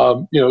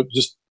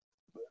 just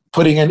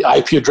putting in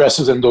IP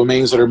addresses and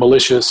domains that are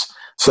malicious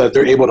so that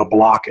they're able to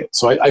block it.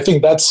 So I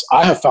think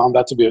I have found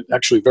that to be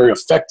actually a very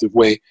effective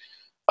way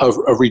of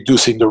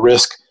reducing the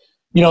risk.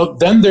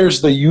 Then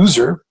there's the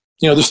user.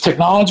 There's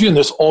technology, and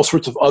there's all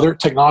sorts of other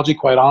technology,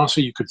 quite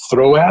honestly, you could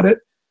throw at it.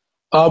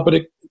 But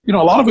a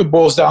lot of it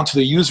boils down to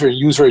the user and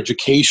user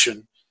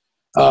education.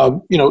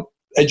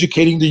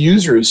 Educating the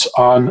users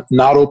on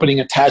not opening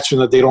attachment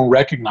that they don't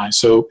recognize.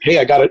 So, hey,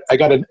 I got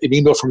an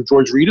email from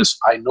George Reedus.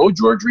 I know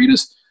George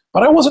Reedus,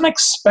 but I wasn't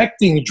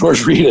expecting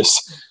George Reedus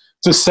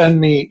to send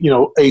me,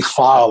 a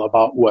file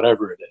about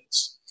whatever it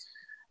is.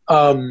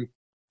 So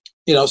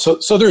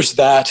there's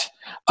that.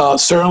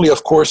 Certainly,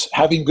 of course,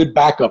 having good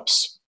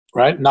backups,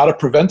 right? Not a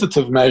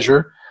preventative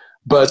measure,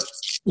 but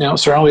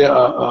certainly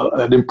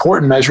an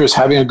important measure is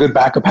having a good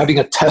backup, having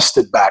a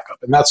tested backup,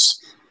 and that's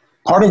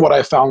part of what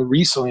I found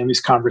recently in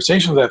these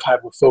conversations that I've had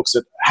with folks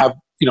that have,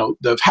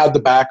 they've had the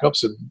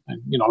backups, and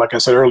like I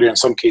said earlier, in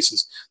some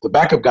cases the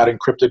backup got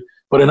encrypted,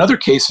 but in other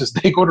cases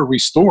they go to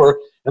restore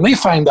and they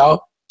find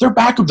out their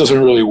backup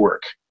doesn't really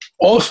work.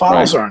 All the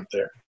files aren't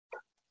there.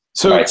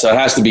 So it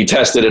has to be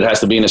tested. It has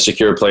to be in a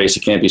secure place. It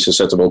can't be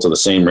susceptible to the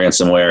same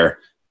ransomware.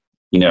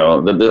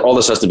 All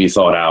this has to be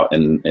thought out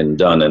and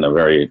done in a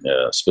very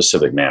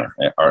specific manner,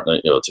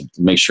 to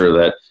make sure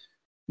that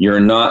you're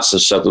not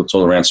susceptible to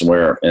the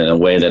ransomware in a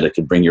way that it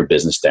could bring your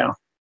business down.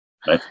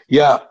 Right?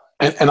 Yeah.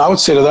 And I would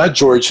say to that,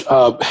 George,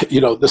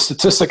 the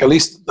statistic, at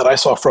least that I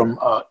saw from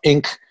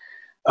Inc.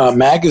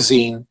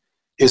 magazine,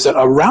 is that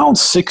around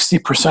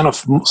 60% of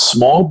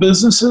small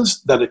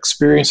businesses that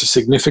experience a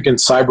significant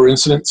cyber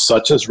incident,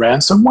 such as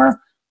ransomware,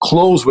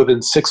 close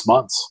within 6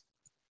 months.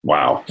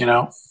 Wow.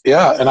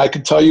 Yeah. And I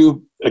could tell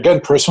you, again,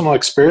 personal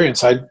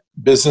experience,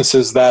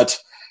 businesses that,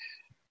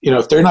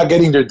 if they're not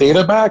getting their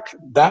data back,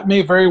 that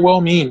may very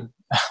well mean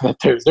that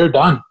they're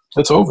done.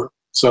 It's over.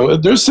 So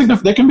there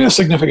can be a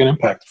significant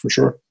impact for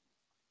sure.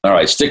 All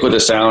right, stick with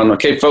us, Alan.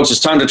 Okay, folks, it's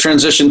time to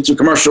transition to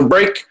commercial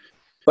break.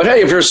 But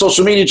hey, if you're a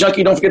social media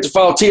junkie, don't forget to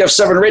follow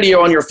TF7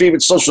 Radio on your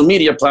favorite social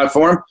media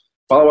platform.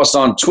 Follow us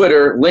on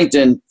Twitter,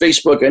 LinkedIn,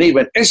 Facebook, and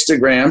even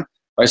Instagram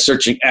by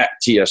searching at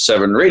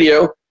TF7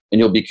 Radio, and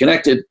you'll be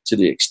connected to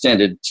the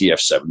extended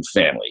TF7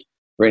 family.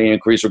 For any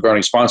inquiries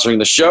regarding sponsoring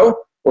the show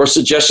or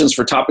suggestions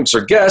for topics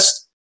or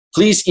guests,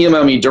 please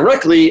email me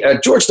directly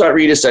at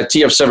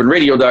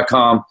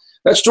george.reedus@tf7radio.com.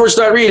 That's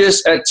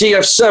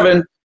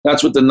george.reedus@tf7,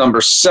 that's with the number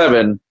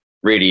 7,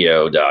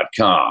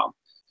 radio.com.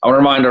 I want to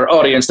remind our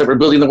audience that we're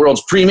building the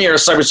world's premier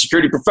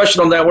cybersecurity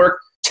professional network,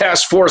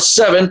 Task Force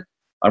 7.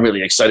 I'm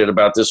really excited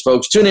about this,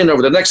 folks. Tune in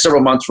over the next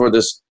several months for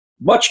this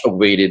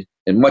much-awaited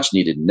and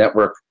much-needed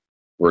network.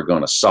 We're going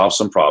to solve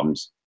some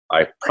problems.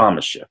 I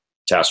promise you.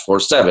 Task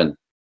Force 7,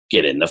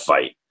 get in the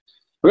fight.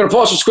 We're going to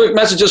pause some quick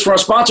messages from our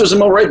sponsors,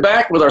 and we'll be right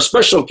back with our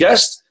special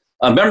guest,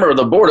 a member of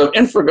the board of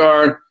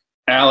InfraGard,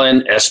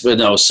 Alan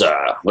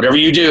Espinosa. Whatever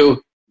you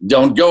do,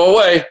 don't go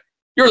away.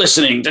 You're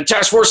listening to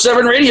Task Force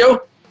 7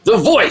 Radio, the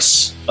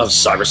voice of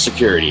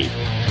cybersecurity.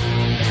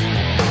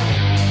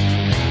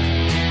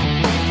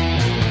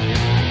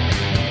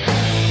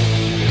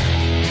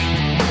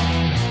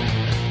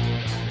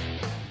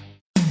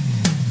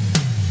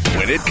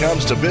 When it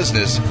comes to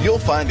business, you'll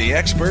find the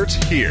experts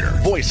here.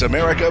 Voice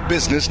America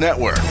Business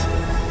Network.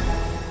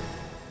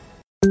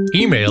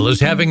 Email is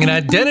having an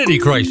identity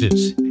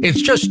crisis.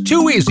 It's just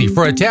too easy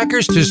for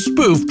attackers to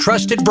spoof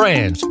trusted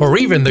brands or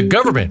even the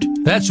government.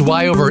 That's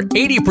why over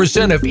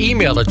 80% of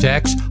email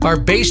attacks are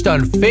based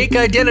on fake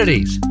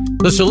identities.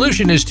 The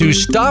solution is to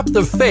stop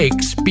the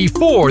fakes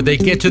before they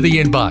get to the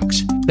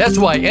inbox. That's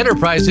why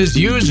enterprises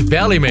use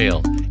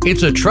ValleyMail.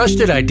 It's a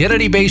trusted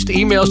identity-based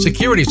email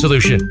security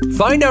solution.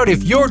 Find out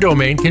if your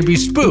domain can be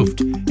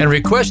spoofed and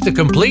request a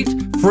complete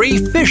free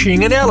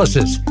phishing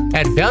analysis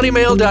at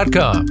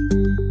valleymail.com.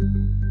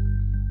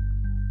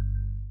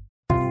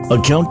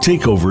 Account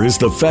takeover is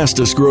the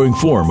fastest growing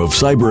form of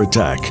cyber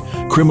attack.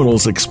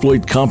 Criminals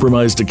exploit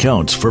compromised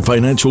accounts for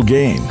financial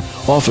gain,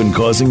 often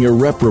causing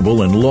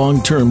irreparable and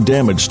long-term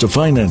damage to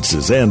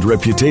finances and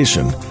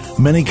reputation.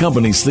 Many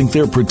companies think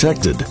they're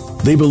protected.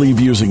 They believe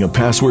using a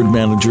password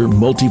manager,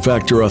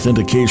 multi-factor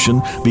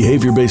authentication,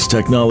 behavior-based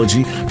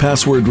technology,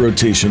 password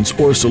rotations,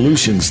 or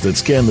solutions that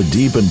scan the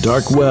deep and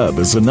dark web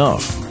is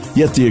enough.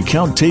 Yet the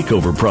account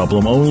takeover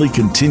problem only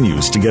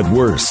continues to get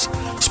worse.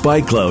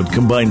 SpyCloud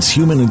combines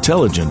human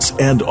intelligence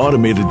and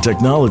automated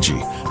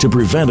technology to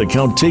prevent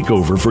account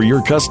takeover for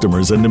your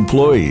customers and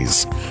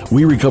employees.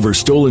 We recover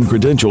stolen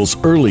credentials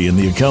early in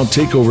the account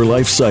takeover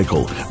life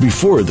cycle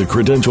before the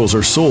credentials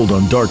are sold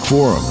on dark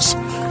forums.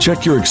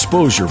 Check your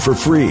exposure for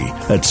free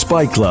at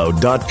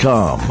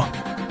spycloud.com.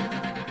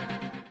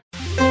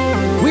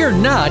 We're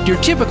not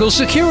your typical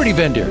security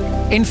vendor.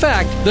 In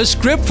fact, the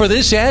script for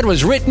this ad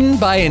was written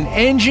by an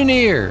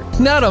engineer,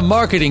 not a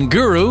marketing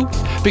guru.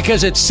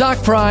 Because at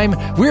SOC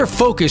Prime, we're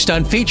focused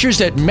on features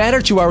that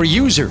matter to our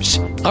users.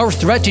 Our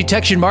threat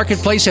detection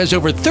marketplace has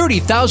over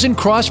 30,000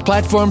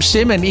 cross-platform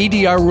SIM and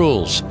EDR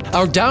rules.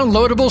 Our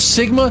downloadable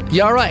Sigma,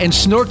 Yara, and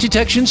Snort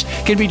detections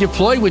can be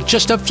deployed with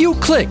just a few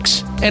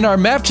clicks, and are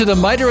mapped to the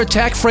MITRE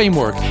ATT&CK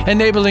framework,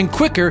 enabling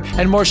quicker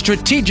and more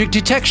strategic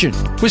detection.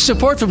 With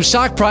support from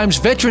SOC Prime's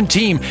veteran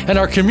team and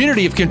our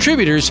community of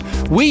contributors,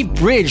 we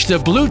bridge the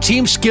blue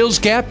team skills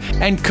gap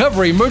and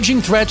cover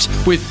emerging threats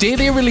with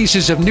daily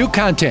releases of new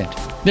content.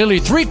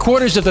 Nearly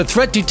 3/4 of the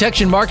threat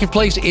detection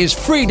marketplace is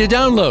free to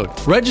download.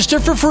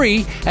 Register for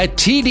free at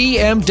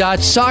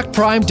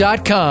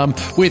tdm.socprime.com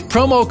with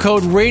promo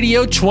code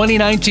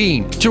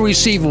RADIO2019 to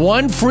receive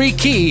one free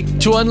key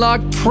to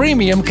unlock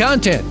premium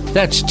content.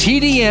 That's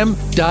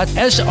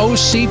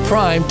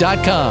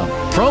tdm.socprime.com.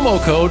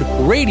 Promo code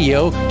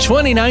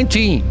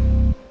RADIO2019.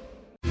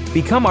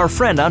 Become our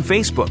friend on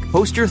Facebook.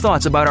 Post your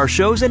thoughts about our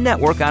shows and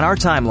network on our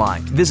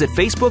timeline. Visit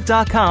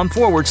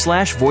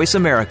facebook.com/Voice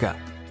America.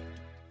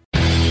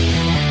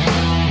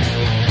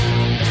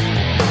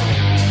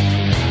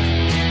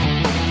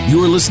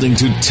 You're listening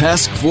to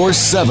Task Force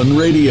 7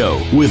 Radio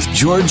with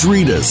George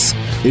Ritas.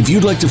 If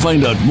you'd like to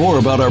find out more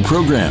about our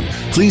program,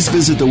 please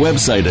visit the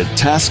website at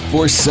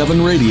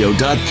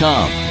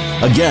taskforce7radio.com.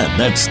 Again,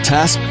 that's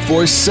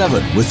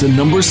taskforce7 with the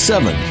number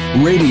 7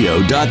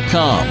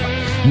 radio.com.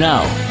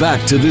 Now,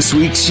 back to this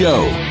week's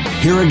show.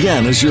 Here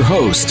again is your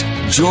host,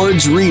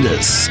 George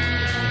Ritas.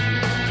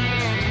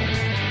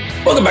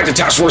 Welcome back to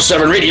Task Force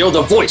 7 Radio,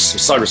 the voice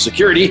of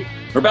cybersecurity.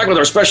 We're back with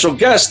our special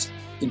guest,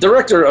 the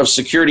Director of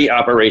Security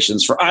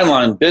Operations for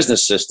Online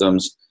Business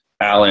Systems,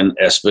 Alan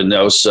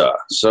Espinosa.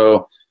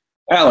 So,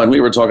 Alan,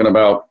 we were talking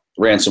about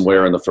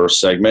ransomware in the first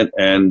segment,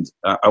 and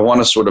I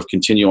want to sort of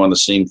continue on the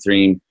same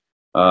theme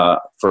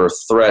for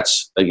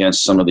threats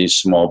against some of these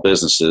small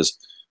businesses.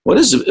 What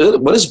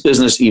is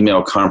business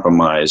email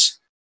compromise,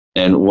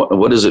 and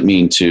what does it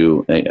mean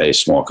to a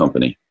small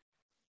company?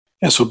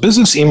 Yeah, so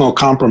business email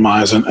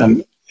compromise,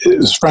 and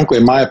is frankly,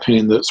 in my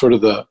opinion, the sort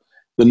of the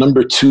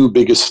number 2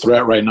 biggest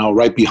threat right now,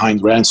 right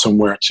behind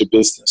ransomware to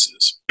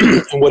businesses.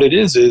 And what it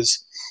is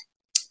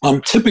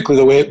typically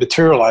the way it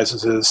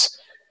materializes is,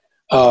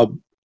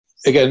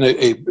 again,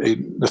 a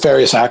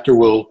nefarious actor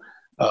will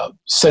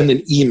send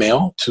an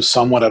email to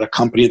someone at a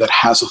company that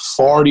has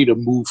authority to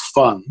move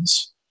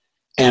funds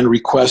and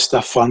request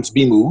that funds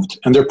be moved.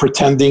 And they're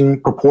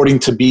purporting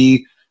to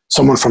be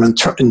someone from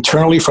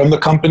internally from the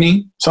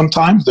company.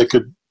 Sometimes they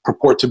could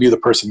purport to be the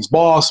person's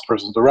boss,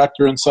 person's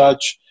director and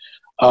such.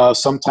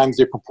 Sometimes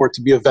they purport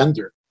to be a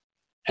vendor.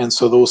 And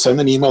so they'll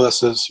send an email that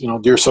says,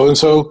 dear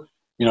so-and-so,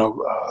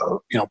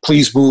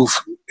 please move,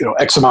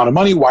 X amount of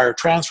money, wire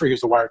transfer, here's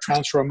the wire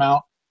transfer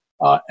amount.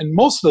 And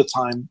most of the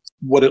time,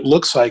 what it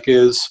looks like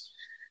is,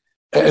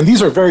 and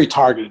these are very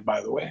targeted,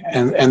 by the way,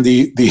 and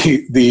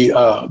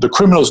the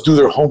criminals do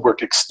their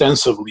homework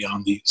extensively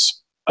on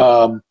these,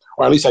 or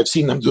at least I've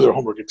seen them do their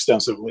homework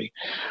extensively,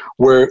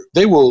 where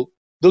they'll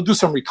do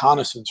some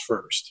reconnaissance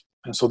first.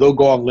 And so they'll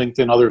go on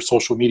LinkedIn, other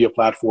social media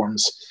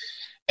platforms,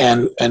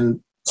 and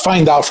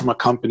find out from a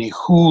company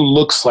who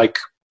looks like,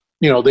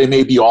 they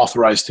may be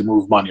authorized to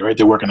move money, right?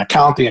 They work in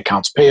accounting,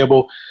 accounts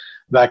payable,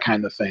 that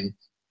kind of thing.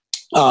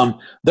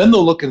 Then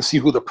they'll look and see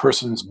who the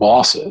person's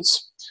boss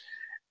is.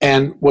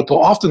 And what they'll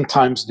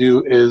oftentimes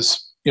do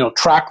is,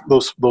 track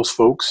those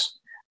folks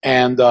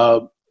and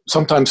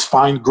sometimes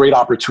find great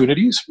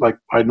opportunities. Like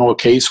I know a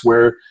case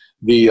where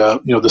the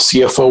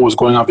CFO was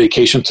going on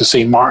vacation to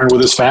St. Martin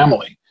with his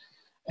family.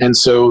 And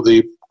so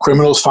the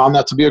criminals found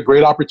that to be a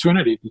great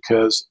opportunity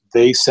because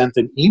they sent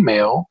an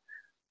email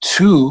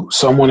to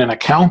someone in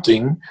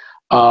accounting,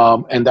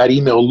 and that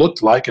email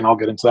looked like, and I'll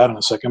get into that in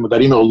a second, but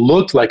that email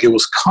looked like it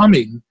was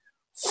coming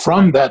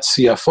from that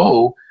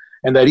CFO,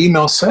 and that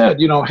email said,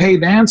 hey,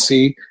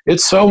 Nancy,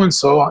 it's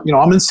so-and-so,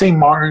 I'm in St.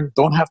 Martin,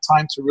 don't have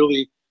time to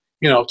really,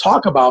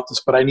 talk about this,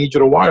 but I need you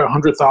to wire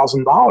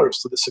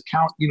 $100,000 to this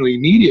account,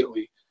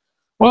 immediately.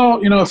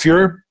 Well, if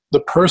you're the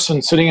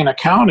person sitting in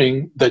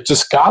accounting that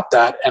just got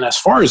that, and as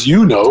far as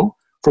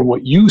from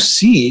what you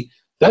see,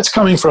 that's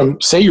coming from,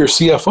 say, your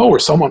CFO or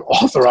someone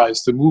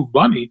authorized to move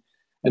money,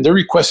 and they're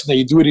requesting that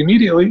you do it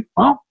immediately,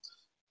 well,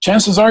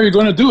 chances are you're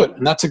going to do it.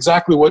 And that's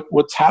exactly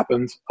what's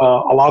happened a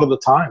lot of the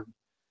time,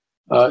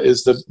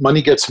 is the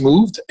money gets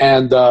moved,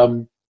 and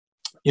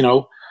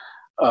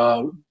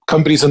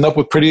companies end up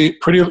with pretty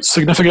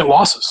significant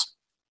losses.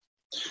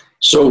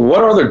 So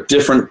what are the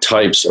different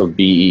types of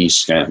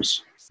BEC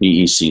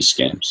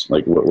scams?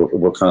 Like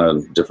what kind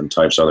of different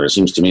types are there? It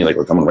seems to me like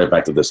we're coming right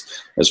back to this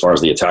as far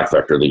as the attack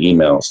vector, the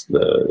emails,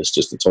 it's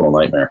just a total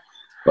nightmare.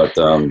 But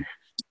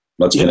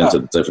let's get into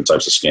the different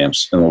types of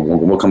scams,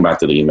 and we'll come back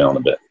to the email in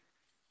a bit.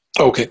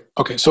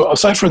 Okay. So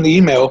aside from the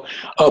email,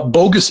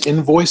 bogus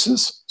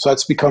invoices. So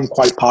that's become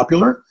quite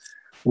popular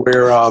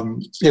where,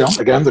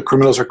 again, the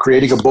criminals are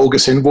creating a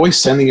bogus invoice,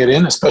 sending it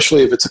in,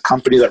 especially if it's a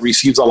company that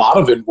receives a lot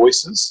of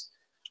invoices.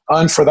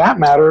 And for that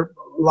matter,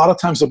 a lot of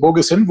times the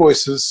bogus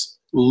invoices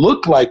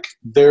look like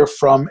they're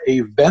from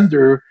a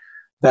vendor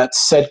that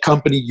said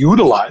company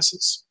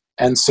utilizes.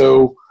 And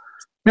so,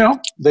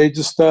 they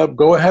just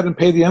go ahead and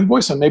pay the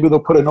invoice, and maybe they'll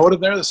put a note in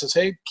there that says,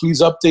 hey,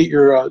 please update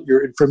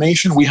your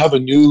information. We have a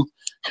new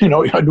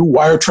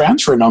wire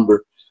transfer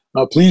number.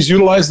 Please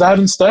utilize that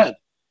instead.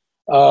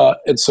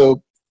 And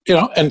so,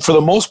 and for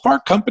the most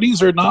part,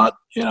 companies are not,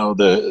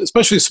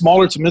 especially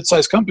smaller to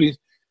mid-sized companies,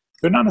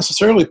 they're not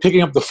necessarily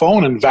picking up the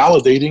phone and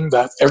validating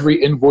that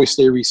every invoice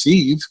they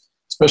receive,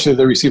 especially if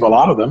they receive a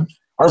lot of them,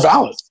 are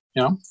valid.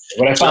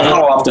 What I find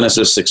how often is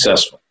this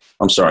successful?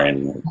 I'm sorry,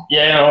 Andy.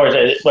 Yeah,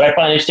 what I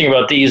find interesting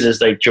about these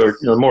is like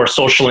more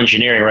social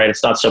engineering, right?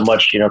 It's not so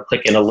much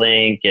clicking a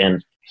link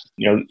and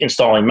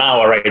installing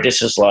malware, right?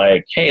 This is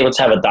like, hey, let's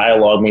have a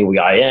dialogue, maybe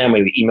IM,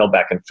 maybe email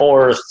back and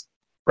forth,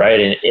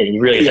 right?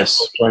 And really, the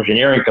social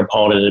engineering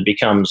component, it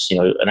becomes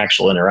an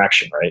actual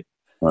interaction, right?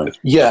 Right.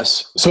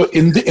 Yes. So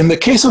in the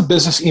case of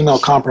business email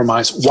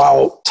compromise,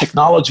 while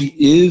technology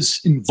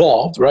is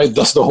involved, right?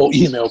 That's the whole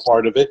email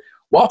part of it.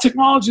 While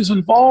technology is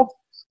involved,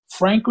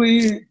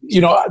 frankly,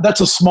 that's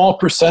a small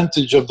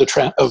percentage of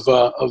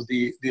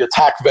the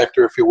attack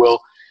vector, if you will.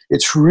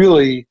 It's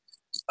really,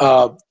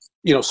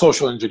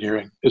 social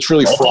engineering. It's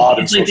really fraud.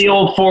 It's like the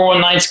old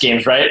 419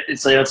 schemes, right?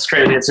 It's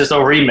crazy. It's just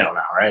over email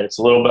now, right? It's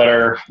a little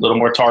better, a little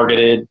more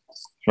targeted,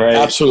 right?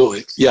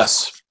 Absolutely.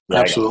 Yes. Yeah,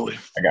 absolutely.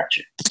 I got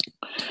you.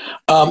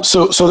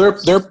 So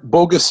they're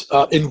bogus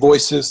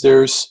invoices.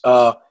 There's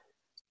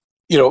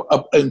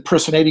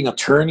impersonating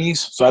attorneys.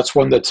 So that's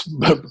one that's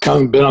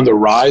kind of been on the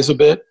rise a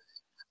bit.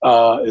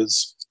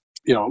 Is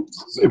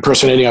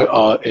impersonating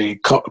a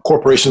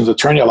corporation's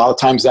attorney. A lot of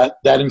times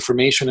that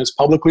information is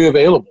publicly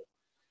available.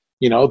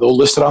 They'll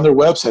list it on their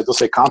website. They'll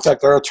say,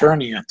 contact our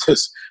attorney at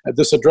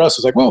this address.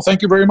 It's like, well,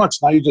 thank you very much.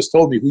 Now you just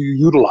told me who you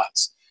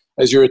utilize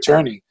as your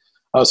attorney.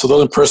 So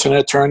they'll impersonate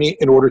an attorney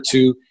in order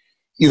to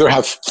either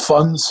have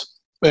funds,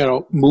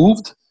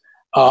 moved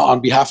on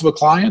behalf of a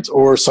client,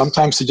 or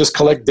sometimes to just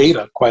collect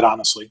data, quite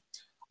honestly,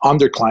 on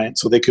their client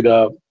so they could,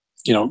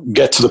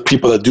 get to the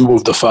people that do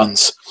move the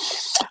funds.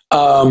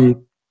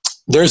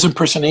 There's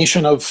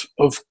impersonation of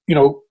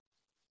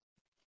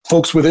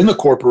folks within the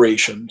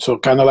corporation. So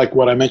kind of like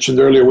what I mentioned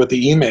earlier with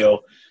the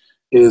email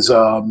is,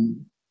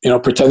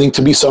 pretending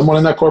to be someone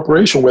in that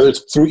corporation, whether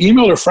it's through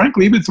email or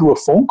frankly, even through a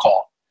phone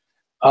call.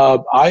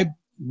 I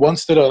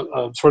once did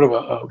a sort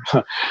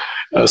of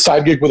a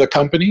side gig with a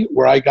company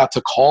where I got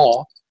to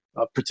call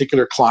a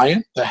particular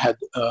client that had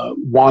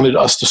wanted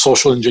us to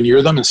social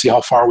engineer them and see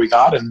how far we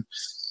got. And,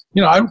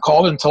 I would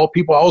call and tell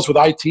people I was with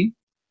IT.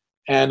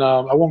 And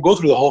I won't go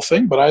through the whole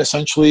thing, but I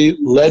essentially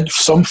led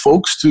some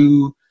folks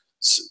to,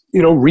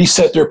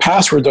 reset their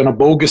passwords on a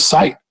bogus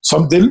site.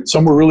 Some didn't.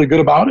 Some were really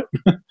good about it.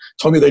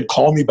 Told me they'd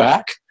call me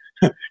back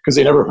because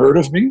they never heard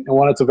of me and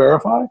wanted to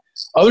verify.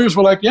 Others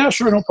were like, yeah,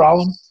 sure, no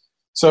problem.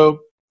 So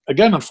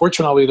again,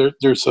 unfortunately,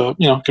 there's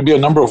could be a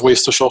number of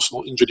ways to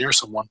social engineer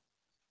someone.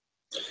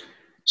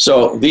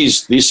 So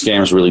these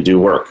scams really do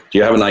work. Do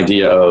you have an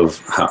idea of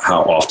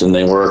how often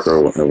they work,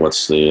 or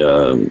what's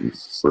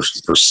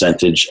the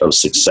percentage of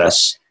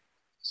success?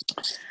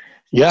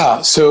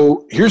 Yeah.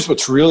 So here's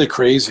what's really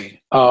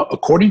crazy.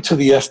 According to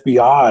the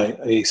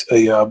FBI,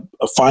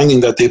 a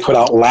finding that they put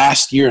out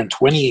last year in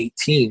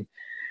 2018,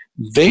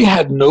 they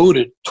had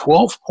noted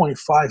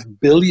 $12.5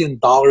 billion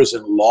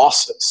in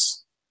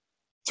losses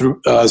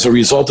as a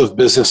result of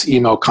business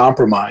email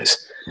compromise.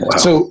 Wow.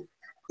 So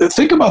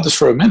think about this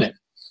for a minute.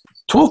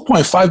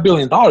 $12.5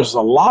 billion is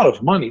a lot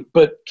of money,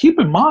 but keep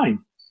in mind,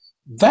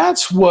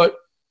 that's what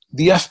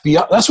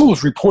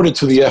was reported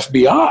to the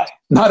FBI.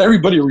 Not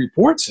everybody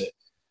reports it,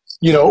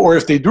 or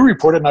if they do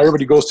report it, not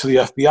everybody goes to the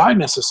FBI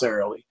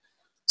necessarily.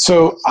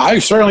 So I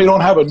certainly don't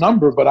have a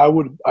number, but I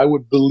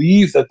would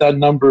believe that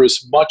number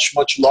is much,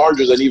 much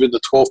larger than even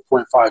the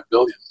 $12.5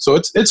 billion. So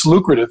it's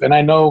lucrative. And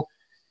I know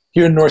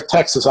here in North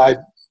Texas, I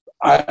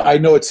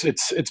know it's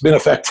been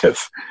effective.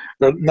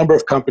 There are a number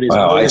of companies.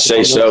 Wow, I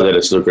say so that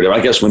it's lucrative. I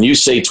guess when you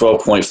say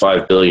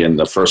 $12.5 billion,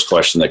 the first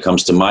question that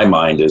comes to my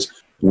mind is,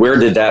 where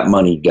did that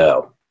money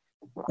go,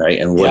 right?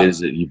 And what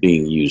is it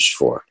being used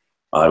for?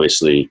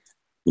 Obviously,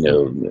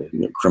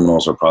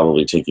 criminals are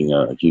probably taking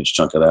a huge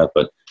chunk of that.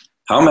 But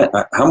how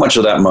much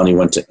of that money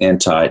went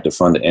to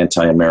fund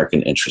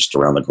anti-American interest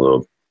around the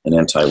globe and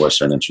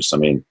anti-Western interests? I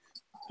mean,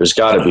 there's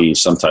got to be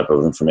some type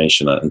of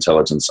information,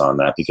 intelligence on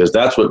that, because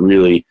that's what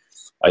really,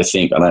 I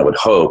think, and I would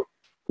hope,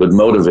 would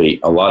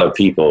motivate a lot of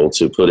people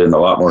to put in a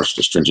lot more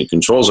stringent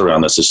controls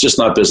around this. It's just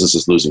not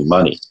businesses losing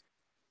money,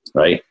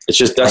 right? It's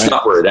just, that's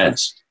not where it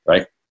ends,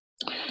 right?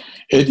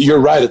 You're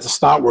right.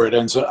 It's not where it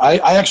ends. I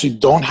actually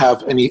don't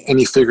have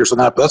any figures on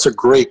that, but that's a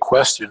great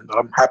question that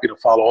I'm happy to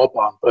follow up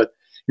on. But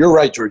you're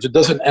right, George. It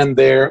doesn't end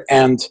there.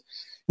 And,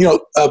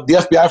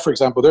 the FBI, for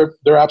example,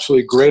 they're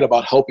absolutely great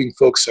about helping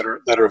folks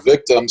that are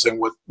victims, and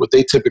what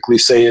they typically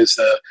say is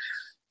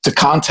to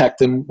contact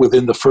them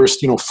within the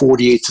first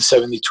 48 to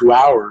 72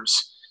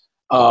 hours.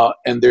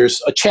 And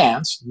there's a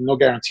chance, no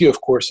guarantee,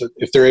 of course, that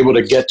if they're able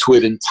to get to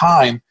it in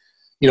time,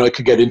 it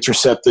could get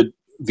intercepted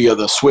via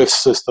the SWIFT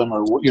system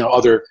or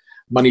other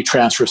money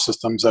transfer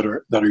systems that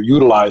are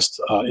utilized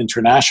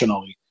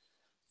internationally.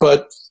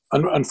 But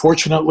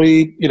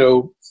unfortunately,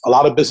 a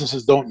lot of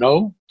businesses don't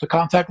know to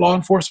contact law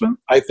enforcement.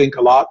 I think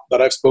a lot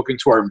that I've spoken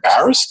to are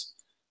embarrassed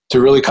to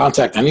really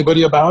contact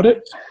anybody about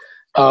it.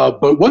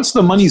 But once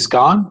the money's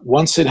gone,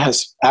 once it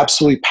has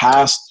absolutely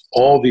passed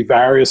all the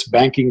various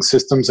banking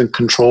systems and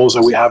controls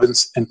that we have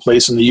in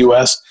place in the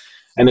U.S.,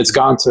 and it's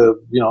gone to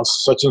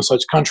such and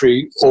such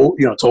country,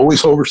 it's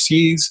always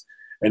overseas,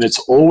 and it's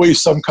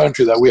always some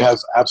country that we have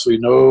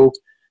absolutely no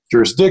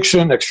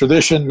jurisdiction,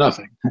 extradition,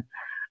 nothing.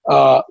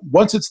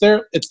 Once it's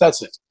there,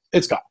 that's it.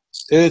 It's gone.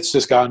 It's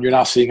just gone. You're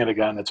not seeing it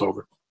again. It's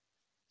over.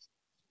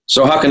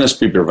 So how can this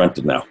be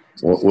prevented now?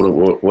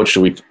 What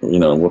should we,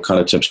 what kind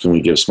of tips can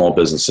we give small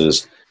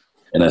businesses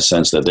in a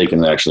sense that they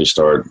can actually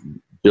start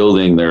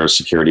building their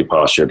security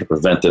posture to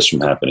prevent this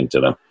from happening to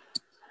them?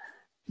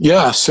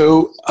 Yeah.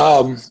 So,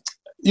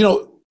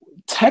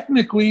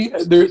 technically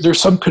there's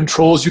some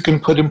controls you can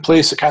put in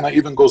place. It kind of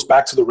even goes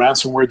back to the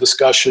ransomware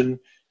discussion,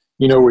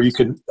 where you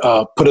can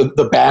put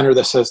the banner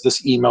that says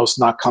this email is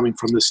not coming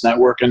from this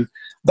network. And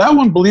that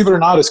one, believe it or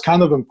not, is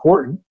kind of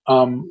important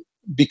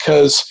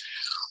because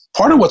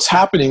part of what's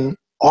happening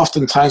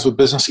oftentimes with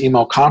business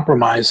email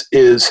compromise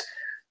is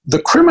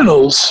the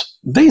criminals,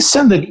 they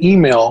send an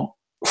email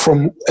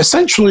from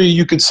essentially,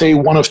 you could say,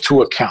 one of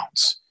two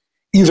accounts.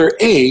 Either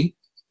A,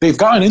 they've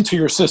gotten into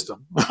your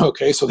system,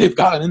 okay, so they've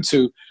gotten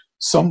into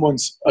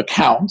someone's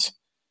account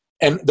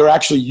and they're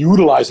actually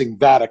utilizing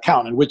that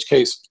account, in which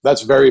case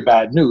that's very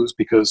bad news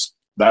because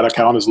that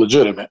account is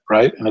legitimate,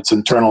 right? And it's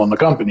internal in the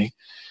company.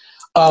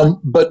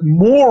 But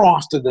more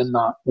often than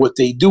not, what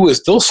they do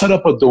is they'll set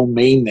up a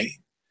domain name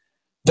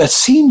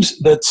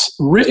that's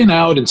written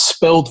out and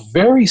spelled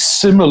very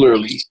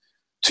similarly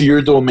to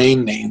your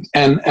domain name.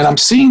 And I'm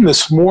seeing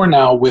this more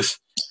now with,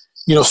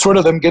 sort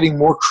of them getting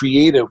more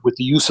creative with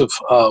the use of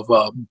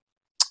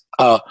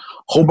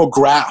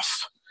homograph,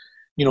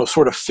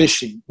 sort of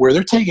phishing, where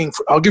they're taking,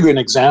 I'll give you an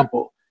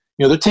example.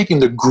 They're taking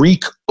the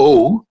Greek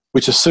O,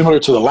 which is similar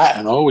to the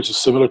Latin O, which is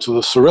similar to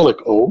the Cyrillic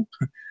O,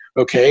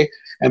 okay?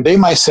 And they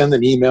might send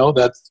an email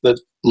that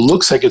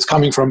looks like it's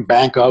coming from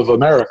Bank of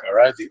America,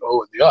 right? The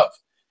O and the of.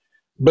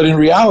 But in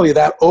reality,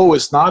 that O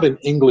is not an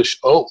English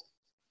O.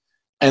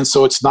 And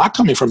so it's not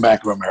coming from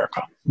Bank of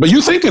America. But you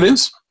think it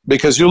is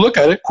because you look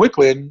at it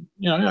quickly and,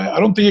 I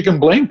don't think you can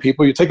blame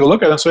people. You take a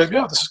look at it and say,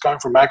 yeah, this is coming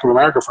from Bank of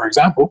America, for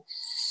example,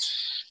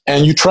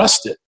 and you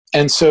trust it.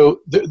 And so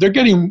they're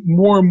getting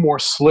more and more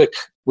slick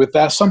with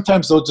that.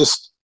 Sometimes they'll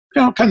just,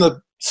 kind of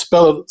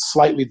spell it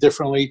slightly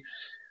differently.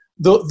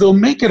 They'll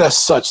make it as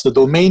such, the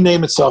domain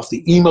name itself,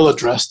 the email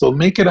address, they'll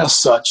make it as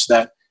such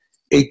that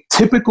a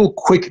typical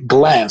quick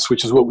glance,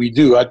 which is what we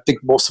do. I think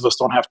most of us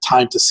don't have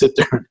time to sit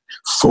there and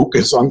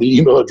focus on the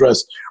email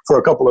address for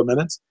a couple of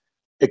minutes.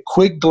 A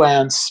quick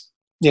glance,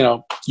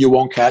 you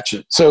won't catch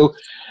it. So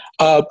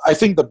I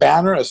think the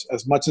banner,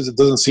 as much as it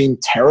doesn't seem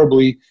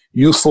terribly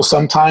useful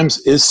sometimes,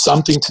 is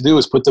something to do,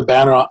 is put the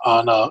banner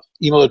on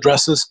email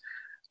addresses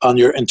on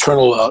your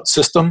internal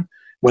system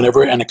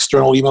whenever an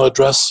external email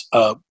address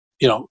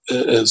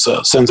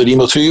sends an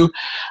email to you.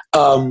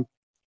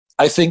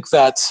 I think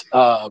that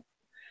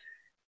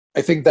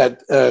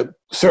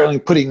certainly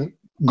putting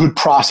good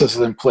processes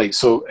in place.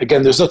 So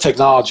again, there's no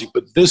technology,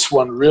 but this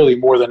one really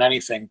more than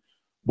anything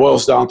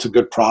boils down to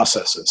good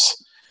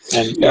processes.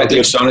 And I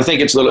think so. And I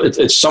think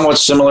it's somewhat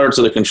similar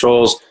to the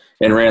controls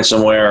in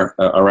ransomware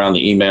around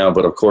the email,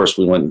 but of course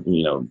we went,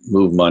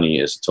 move money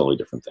is a totally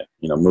different thing.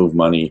 Move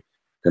money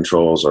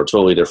controls are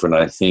totally different.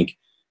 I think,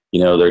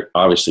 there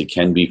obviously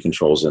can be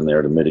controls in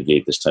there to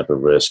mitigate this type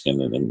of risk and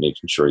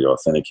making sure you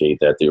authenticate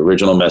that the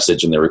original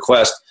message and the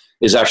request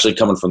is actually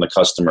coming from the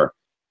customer.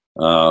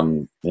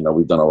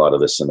 We've done a lot of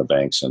this in the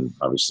banks, and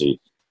obviously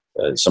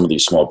some of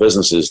these small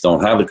businesses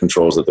don't have the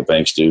controls that the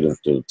banks do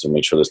to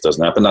make sure this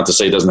doesn't happen. Not to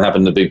say it doesn't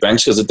happen in the big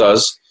banks, because it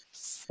does,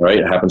 right?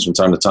 It happens from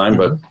time to time,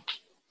 but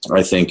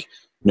I think,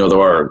 there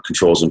are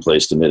controls in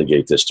place to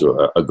mitigate this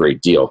to a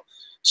great deal.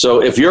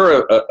 So if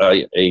you're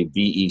a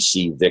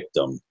VEC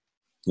victim,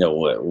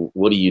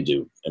 what do you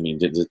do? I mean,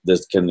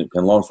 can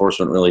law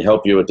enforcement really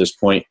help you at this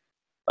point?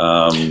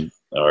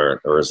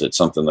 Or is it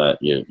something that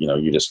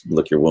you just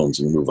lick your wounds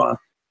and move on?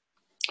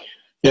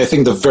 Yeah, I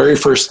think the very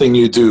first thing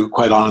you do,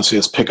 quite honestly,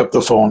 is pick up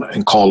the phone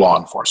and call law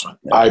enforcement.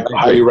 Yeah, I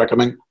highly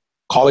recommend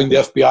calling the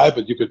FBI,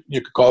 but you could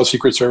call the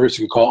Secret Service,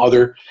 you could call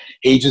other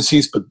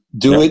agencies, but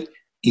do it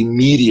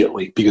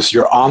immediately because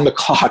you're on the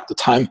clock. The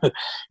time,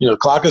 the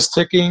clock is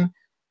ticking,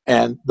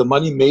 and the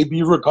money may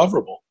be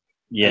recoverable.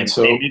 Yeah, and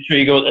so make sure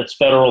you go. It's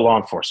federal law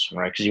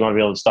enforcement, right? Because you want to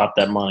be able to stop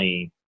that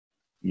money,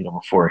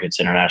 before it hits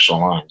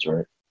international lines,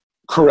 right?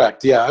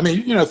 Correct. Yeah. I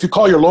mean, if you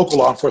call your local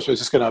law enforcement,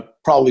 it's just going to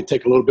probably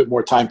take a little bit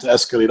more time to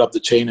escalate up the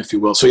chain, if you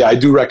will. So, yeah, I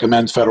do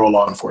recommend federal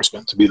law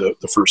enforcement to be the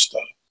first.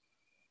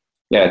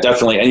 Yeah,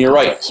 definitely. And you're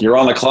right. You're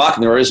on the clock,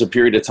 and there is a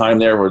period of time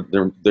there where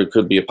there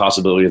could be a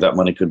possibility that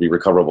money could be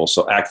recoverable.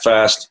 So act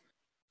fast.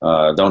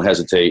 Don't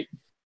hesitate.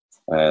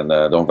 And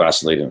don't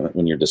vacillate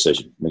in your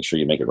decision. Make sure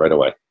you make it right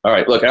away. All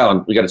right. Look,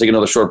 Alan, we got to take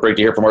another short break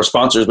to hear from our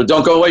sponsors. But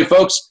don't go away,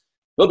 folks.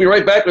 We'll be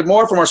right back with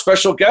more from our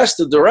special guest,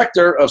 the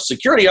Director of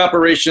Security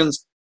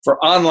Operations for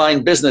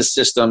Online Business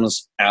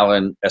Systems,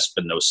 Alan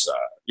Espinosa.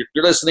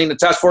 You're listening to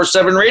Task Force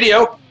 7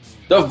 Radio,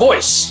 the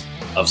voice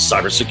of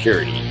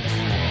cybersecurity.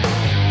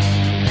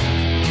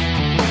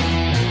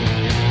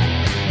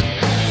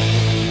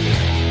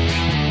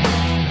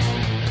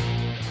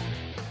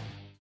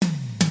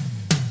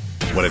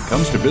 When it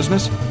comes to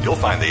business, you'll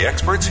find the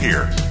experts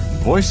here.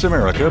 Voice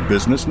America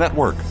Business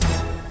Network.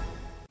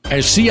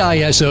 As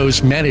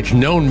CISOs manage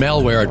known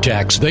malware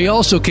attacks, they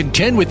also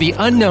contend with the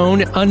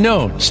unknown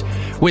unknowns.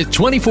 With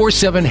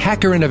 24/7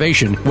 hacker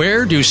innovation,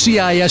 where do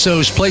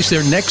CISOs place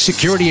their next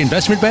security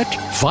investment bet?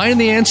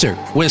 Find the answer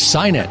with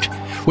SINET.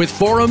 With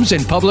forums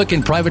and public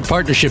and private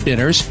partnership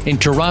dinners in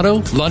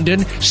Toronto,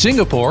 London,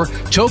 Singapore,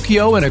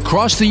 Tokyo, and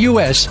across the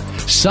U.S.,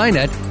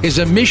 SINET is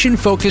a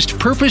mission-focused,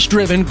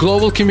 purpose-driven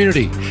global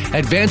community,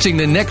 advancing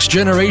the next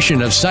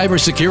generation of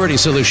cybersecurity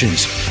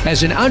solutions.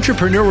 As an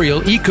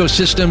entrepreneurial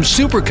ecosystem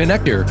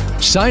superconnector,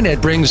 SINET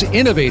brings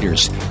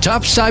innovators,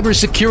 top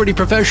cybersecurity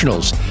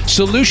professionals,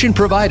 solution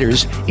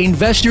providers,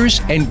 investors,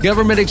 and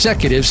government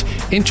executives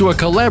into a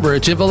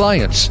collaborative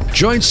alliance.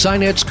 Join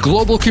SINET's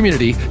global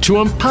community to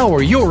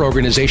empower your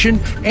organization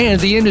and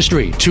the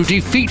industry to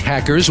defeat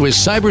hackers with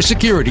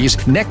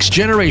cybersecurity's next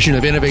generation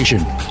of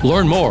innovation.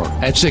 Learn more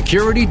at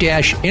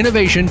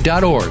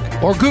security-innovation.org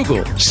or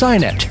Google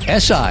SINET,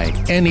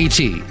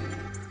 S-I-N-E-T.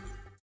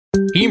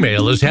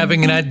 Email is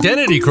having an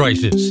identity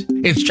crisis.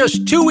 It's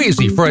just too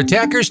easy for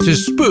attackers to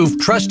spoof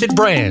trusted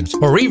brands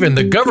or even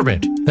the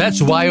government.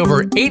 That's why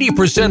over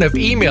 80% of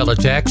email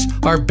attacks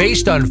are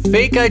based on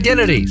fake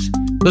identities.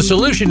 The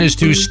solution is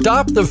to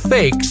stop the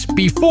fakes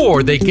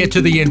before they get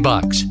to the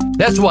inbox.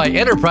 That's why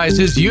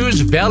enterprises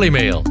use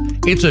ValleyMail.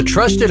 It's a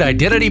trusted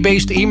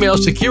identity-based email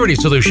security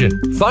solution.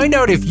 Find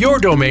out if your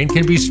domain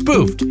can be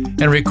spoofed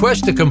and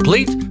request a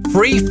complete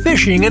free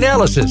phishing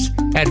analysis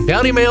at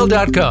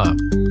valleymail.com.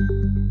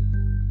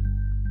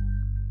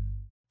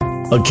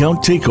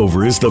 Account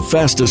takeover is the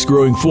fastest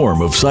growing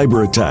form of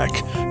cyber attack.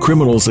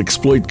 Criminals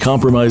exploit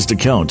compromised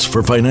accounts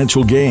for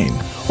financial gain,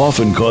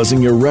 often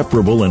causing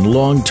irreparable and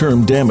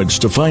long-term damage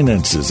to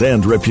finances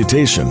and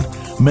reputation.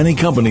 Many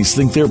companies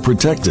think they're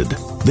protected.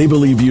 They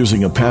believe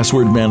using a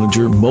password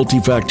manager,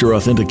 multi-factor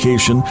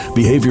authentication,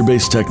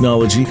 behavior-based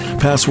technology,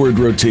 password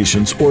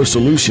rotations, or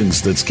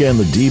solutions that scan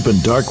the deep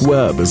and dark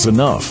web is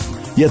enough.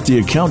 Yet the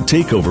account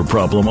takeover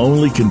problem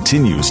only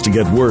continues to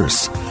get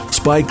worse.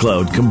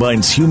 SpyCloud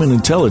combines human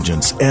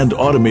intelligence and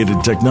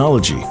automated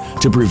technology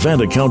to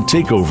prevent account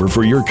takeover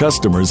for your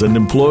customers and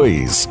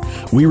employees.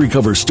 We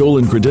recover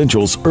stolen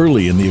credentials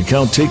early in the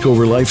account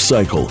takeover life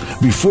cycle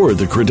before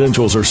the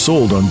credentials are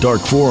sold on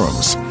dark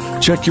forums.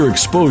 Check your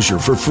exposure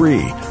for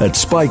free at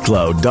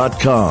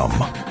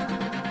spycloud.com.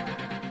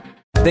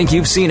 Think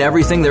you've seen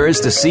everything there is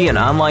to see in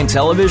online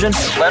television?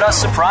 Let us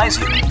surprise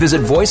you.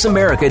 Visit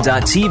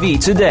voiceamerica.tv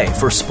today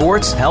for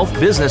sports, health,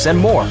 business, and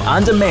more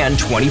on demand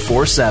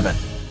 24/7.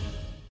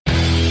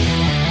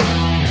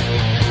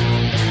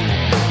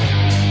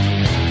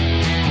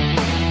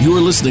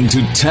 You're listening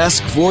to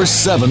Task Force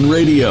 7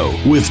 Radio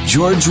with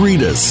George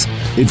Ritas.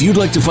 If you'd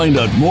like to find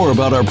out more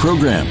about our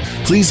program,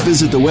 please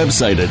visit the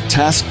website at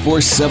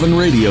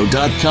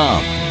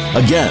taskforce7radio.com.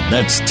 Again,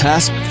 that's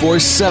Task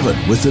Force 7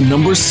 with the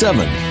number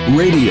 7,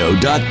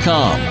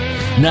 radio.com.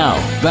 Now,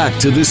 back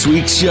to this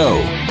week's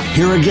show.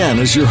 Here again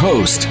is your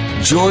host,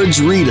 George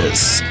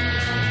Ritas.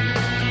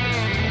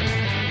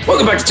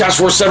 Welcome back to Task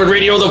Force 7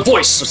 Radio, the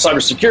voice of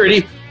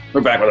cybersecurity.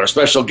 We're back with our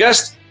special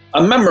guest,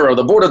 a member of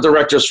the board of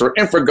directors for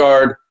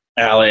InfraGard,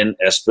 Alan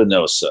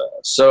Espinosa.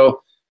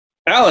 So,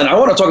 Alan, I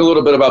want to talk a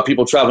little bit about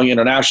people traveling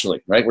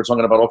internationally, right? We're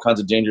talking about all kinds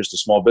of dangers to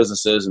small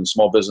businesses, and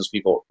small business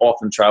people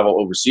often travel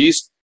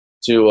overseas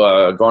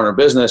to garner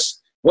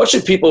business. What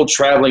should people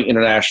traveling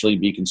internationally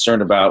be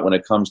concerned about when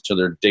it comes to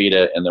their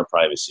data and their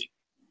privacy?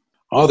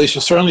 Oh, they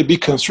should certainly be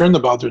concerned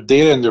about their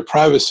data and their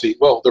privacy.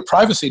 Well, their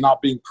privacy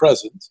not being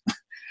present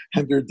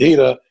and their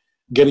data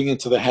getting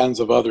into the hands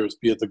of others,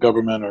 be it the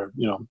government or,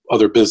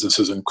 other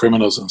businesses and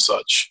criminals and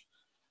such.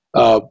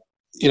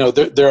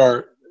 There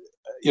are,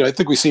 I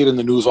think we see it in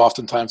the news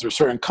oftentimes. There are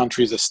certain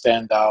countries that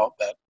stand out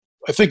that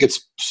I think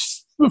it's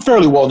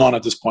fairly well known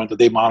at this point that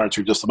they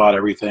monitor just about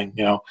everything.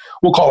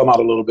 We'll call them out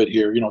a little bit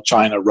here,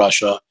 China,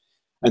 Russia,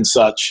 and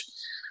such.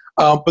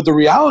 But the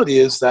reality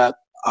is that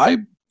I,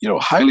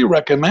 highly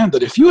recommend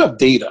that if you have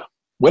data,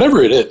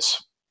 whatever it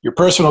is, your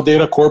personal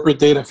data, corporate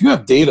data, if you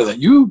have data that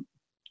you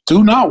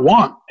do not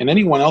want in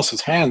anyone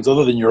else's hands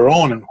other than your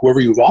own and whoever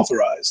you've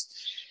authorized,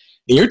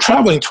 and you're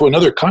traveling to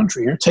another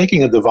country, you're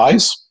taking a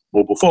device,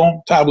 mobile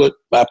phone, tablet,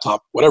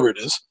 laptop, whatever it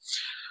is,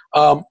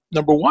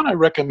 Number one, I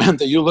recommend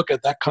that you look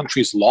at that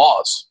country's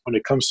laws when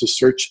it comes to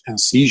search and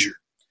seizure.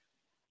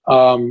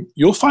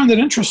 You'll find it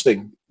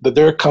interesting that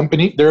there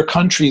are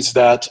countries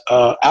that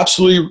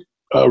absolutely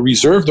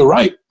reserve the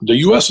right, the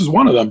U.S. is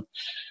one of them,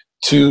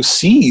 to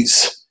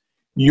seize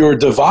your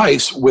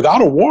device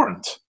without a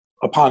warrant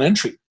upon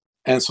entry.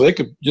 And so they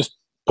could just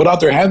put out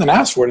their hand and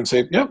ask for it and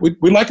say, yeah,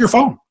 we like your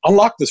phone.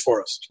 Unlock this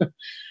for us.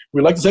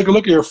 We'd like to take a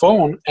look at your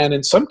phone. And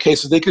in some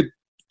cases, they could,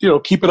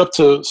 keep it up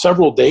to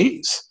several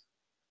days,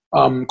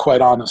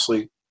 quite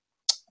honestly.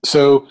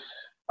 So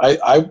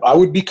I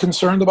would be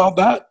concerned about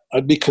that.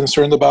 I'd be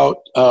concerned about,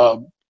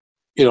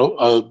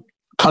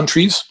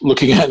 countries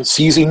looking at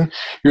seizing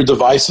your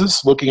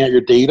devices, looking at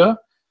your data.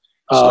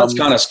 So that's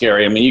kind of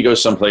scary. I mean, you go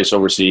someplace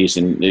overseas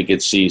and it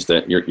gets seized,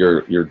 that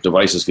your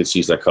devices get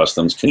seized at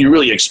customs. Can you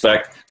really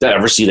expect to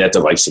ever see that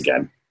device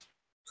again?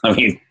 I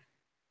mean,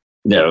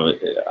 no,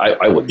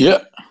 I wouldn't.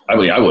 Yeah, I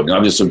wouldn't.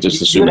 I'm just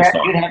assuming it's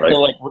not.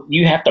 Right?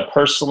 You have to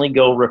personally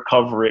go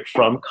recover it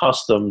from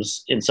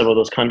customs in some of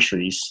those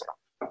countries,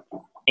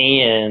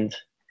 and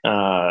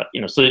so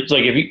it's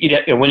like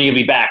when you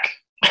be back.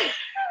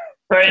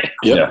 Right.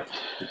 Yeah.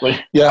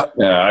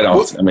 Yeah. I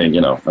don't.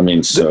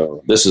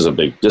 So this is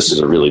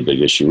a really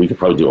big issue. We could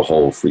probably do a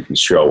whole freaking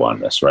show on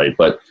this, right?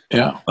 But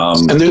yeah.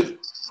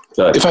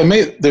 If I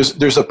may,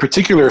 there's a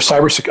particular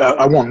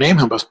I won't name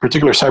him, but a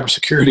particular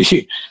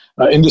cybersecurity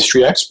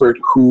industry expert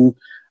who,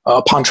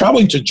 upon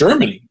traveling to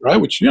Germany,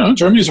 right, which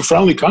Germany is a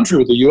friendly country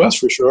with the U.S.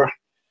 for sure.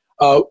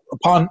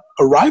 Upon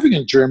arriving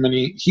in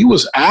Germany, he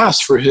was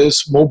asked for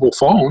his mobile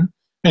phone.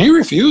 And he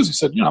refused. He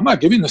said, I'm not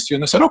giving this to you.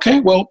 And they said,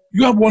 okay, well,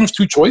 you have one of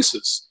two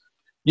choices.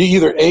 You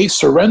either A,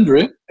 surrender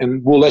it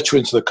and we'll let you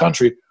into the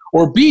country,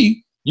 or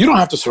B, you don't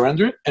have to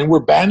surrender it and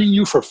we're banning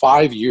you for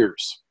 5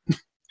 years.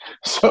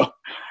 So,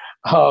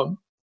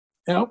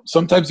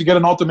 sometimes you get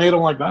an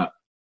ultimatum like that.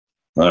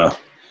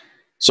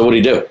 So what do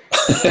you do?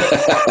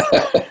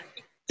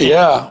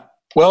 Yeah.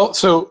 Well,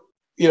 so,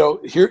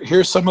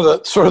 here's some of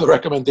the sort of the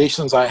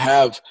recommendations I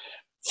have.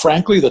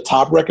 Frankly, the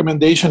top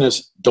recommendation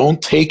is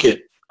don't take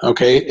it.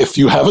 Okay, if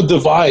you have a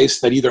device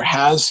that either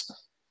has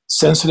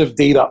sensitive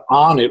data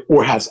on it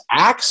or has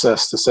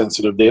access to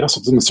sensitive data, so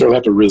it doesn't necessarily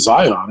have to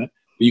reside on it,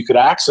 but you could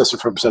access it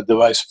from said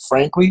device,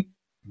 frankly,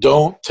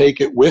 don't take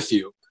it with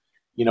you.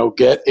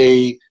 Get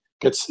a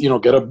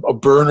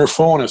burner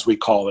phone, as we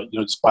call it.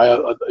 Just buy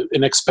an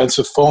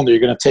inexpensive phone that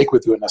you're going to take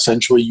with you and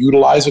essentially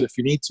utilize it if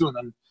you need to, and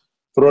then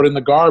throw it in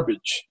the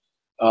garbage.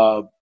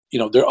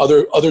 There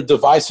are other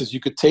devices you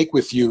could take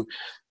with you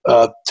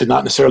to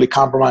not necessarily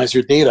compromise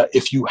your data.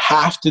 If you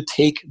have to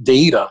take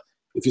data,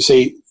 if you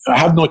say, I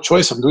have no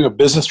choice, I'm doing a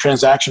business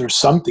transaction or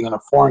something in a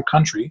foreign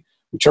country,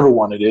 whichever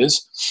one it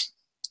is,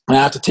 and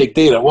I have to take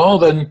data, well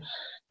then,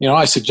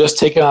 I suggest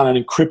taking on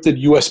an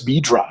encrypted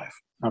USB drive.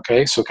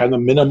 Okay, so kind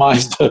of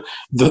minimize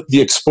the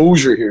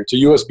exposure here to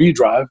USB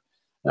drive.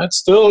 That's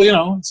still,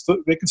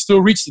 they can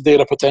still reach the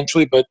data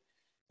potentially, but,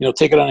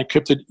 take it on an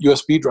encrypted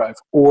USB drive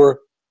or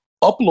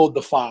upload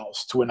the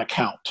files to an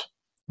account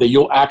that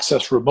you'll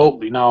access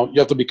remotely. Now, you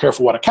have to be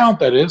careful what account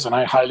that is, and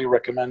I highly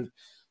recommend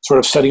sort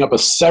of setting up a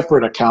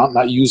separate account,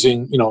 not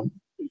using,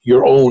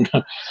 your own,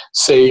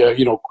 say,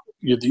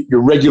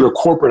 your regular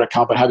corporate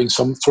account, but having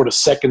some sort of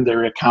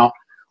secondary account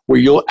where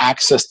you'll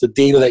access the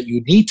data that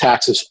you need to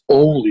access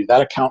only.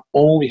 That account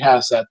only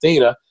has that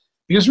data,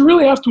 because you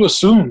really have to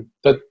assume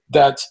that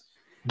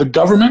the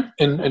government,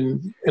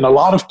 in a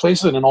lot of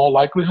places and in all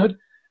likelihood,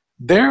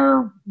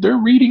 they're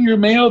reading your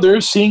mail,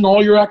 they're seeing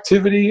all your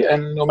activity,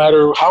 and no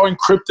matter how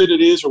encrypted it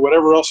is or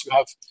whatever else you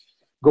have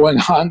going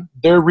on,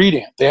 they're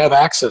reading it. They have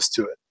access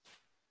to it.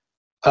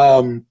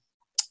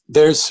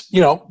 There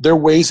are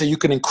ways that you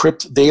can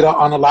encrypt data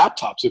on a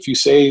laptop. So if you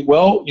say,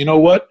 well, you know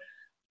what,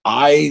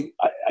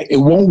 it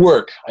won't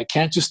work. I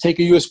can't just take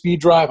a USB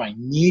drive. I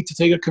need to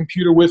take a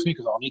computer with me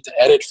because I'll need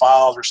to edit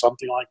files or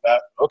something like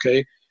that.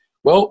 Okay,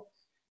 well,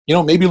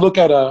 maybe look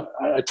at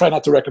I try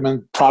not to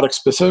recommend product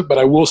specific, but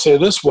I will say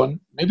this one,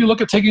 maybe look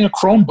at taking a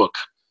Chromebook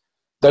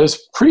that is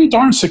pretty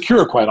darn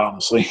secure, quite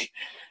honestly.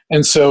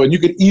 And you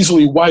could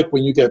easily wipe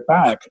when you get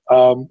back.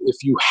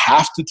 If you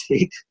have to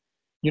take,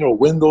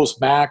 Windows,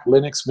 Mac,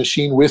 Linux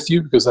machine with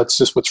you, because that's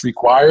just what's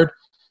required,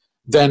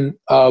 then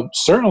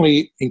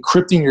certainly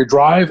encrypting your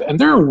drive. And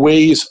there are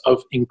ways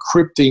of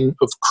creating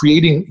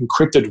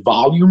encrypted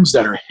volumes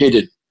that are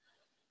hidden.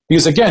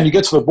 Because again, you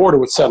get to the border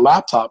with said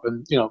laptop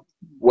and,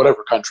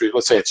 whatever country,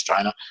 let's say it's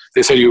China,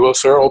 they say to you, well,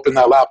 sir, open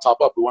that laptop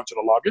up. We want you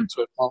to log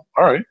into it. Well,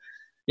 all right.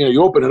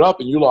 You open it up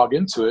and you log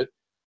into it.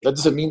 That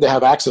doesn't mean they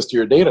have access to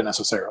your data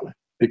necessarily,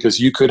 because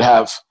you could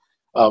have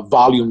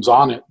volumes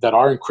on it that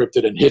are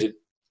encrypted and hidden.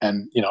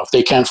 And, if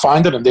they can't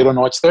find it and they don't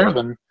know it's there,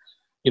 then,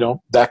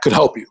 that could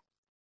help you.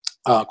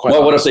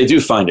 What if they do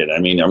find it? I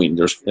mean,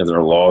 there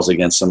are laws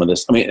against some of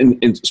this. I mean,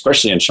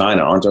 especially in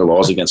China, aren't there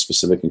laws against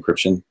specific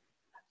encryption?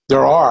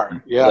 There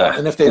are, yeah.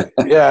 And if they,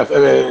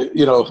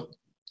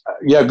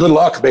 good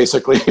luck,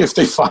 basically, if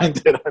they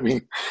find it. I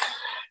mean,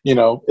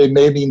 it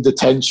may mean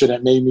detention.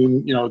 It may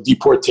mean,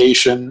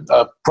 deportation.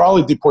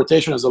 Probably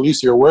deportation is the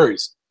least of your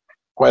worries,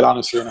 quite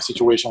honestly, in a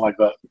situation like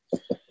that.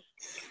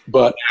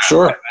 But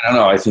sure. I don't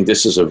know. I think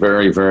this is a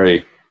very,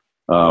 very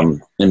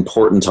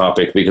important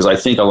topic, because I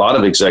think a lot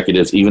of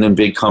executives, even in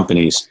big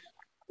companies,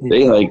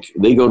 they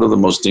go to the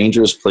most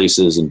dangerous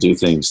places and do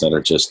things that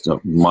are just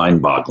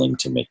mind-boggling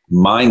to me.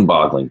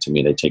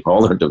 They take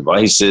all their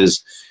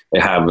devices. They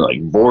have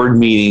like board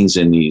meetings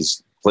in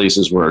these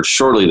places where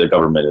surely the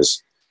government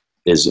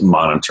is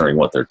monitoring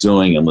what they're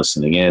doing and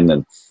listening in.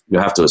 And you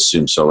have to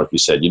assume so, like you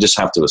said. You just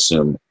have to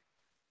assume.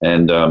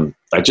 And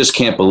I just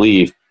can't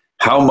believe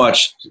how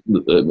much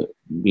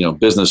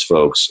business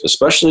folks,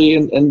 especially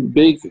in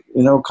big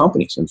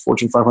companies and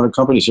Fortune 500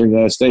 companies here in the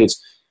United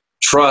States,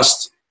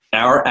 trust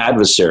our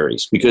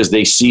adversaries because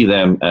they see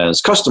them as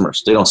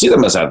customers. They don't see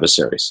them as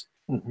adversaries.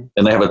 Mm-hmm.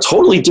 And they have a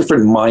totally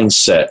different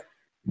mindset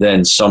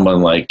than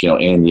someone like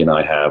Andy and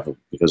I have,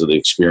 because of the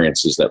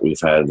experiences that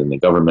we've had in the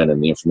government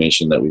and the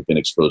information that we've been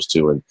exposed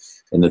to,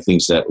 and the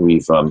things that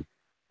we've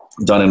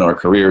done in our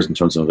careers in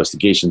terms of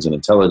investigations and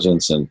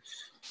intelligence and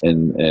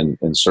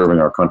serving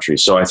our country.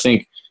 So I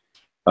think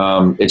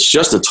it's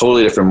just a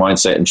totally different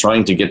mindset, and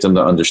trying to get them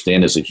to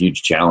understand is a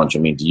huge challenge. I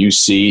mean, do you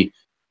see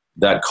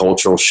that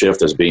cultural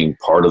shift as being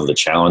part of the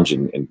challenge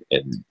and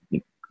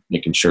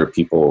making sure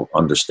people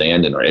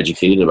understand and are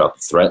educated about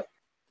the threat?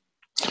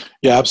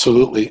 Yeah,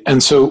 absolutely.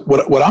 And so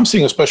what I'm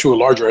seeing, especially with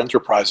larger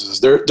enterprises,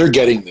 is they're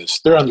getting this,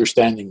 they're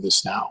understanding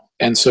this now.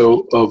 And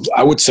so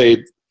I would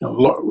say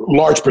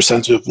large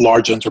percentage of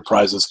large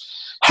enterprises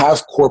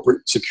have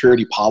corporate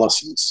security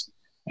policies,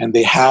 and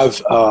they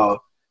have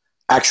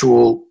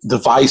actual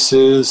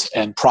devices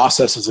and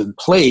processes in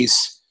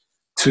place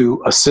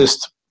to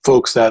assist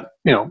folks that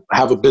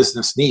have a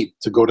business need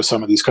to go to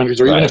some of these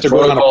countries, or even if they're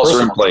going on a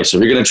personal. Are in place.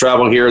 If you're going to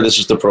travel here, this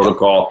is the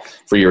protocol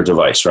for your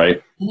device,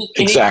 right?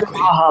 Exactly.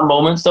 Aha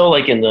moments though,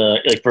 like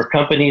for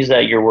companies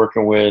that you're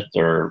working with,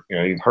 or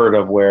you've heard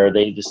of, where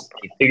they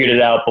figured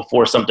it out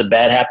before something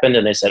bad happened,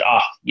 and they said,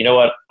 you know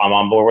what, I'm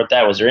on board with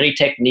that. Was there any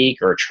technique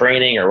or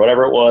training or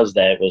whatever it was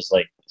that was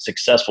like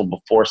successful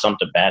before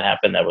something bad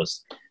happened? That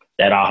was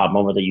that aha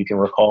moment that you can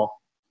recall?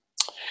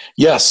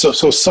 Yes.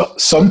 So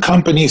some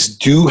companies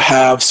do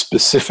have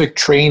specific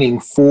training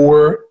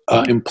for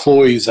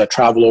employees that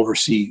travel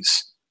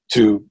overseas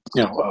to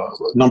a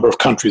number of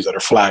countries that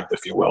are flagged,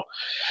 if you will.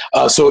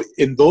 So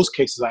in those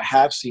cases, I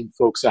have seen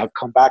folks that have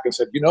come back and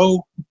said,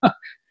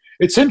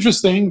 it's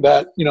interesting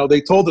that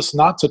they told us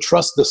not to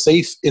trust the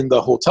safe in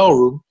the hotel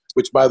room,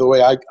 which, by the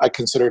way, I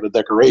consider it a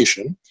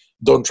decoration.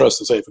 Don't trust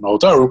the safe in the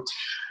hotel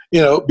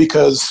room,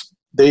 because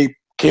they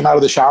came out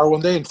of the shower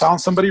one day and found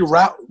somebody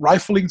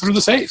rifling through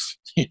the safe.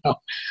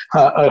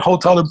 A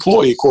hotel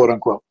employee, quote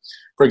unquote,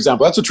 for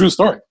example. That's a true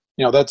story.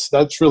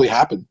 That's really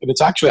happened, and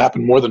it's actually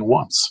happened more than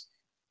once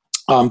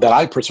that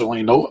I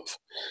personally know of.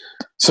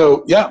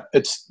 So yeah,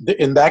 it's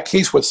in that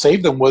case, what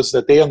saved them was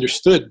that they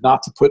understood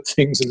not to put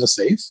things in the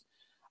safe,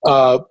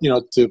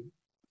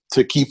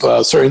 to keep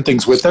certain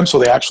things with them. So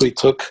they actually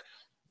took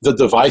the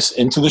device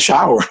into the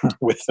shower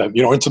with them,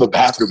 into the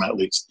bathroom at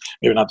least,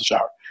 maybe not the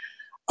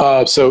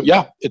shower. So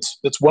yeah,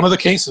 it's one of the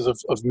cases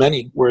of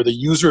many where the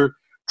user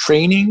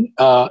training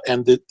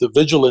and the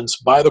vigilance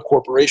by the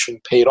corporation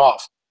paid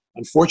off.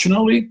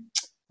 Unfortunately,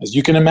 as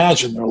you can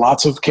imagine, there are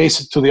lots of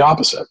cases to the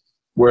opposite,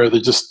 where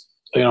they just,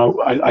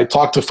 I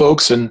talk to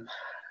folks, and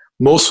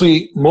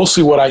mostly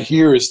what I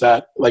hear is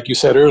that, like you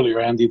said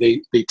earlier, Andy,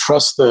 they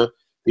trust the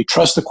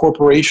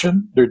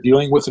corporation they're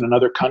dealing with in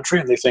another country,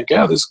 and they think,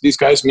 yeah, these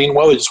guys mean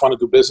well, they just want to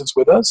do business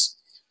with us.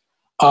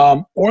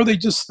 Or they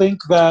just think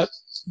that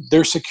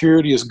their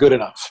security is good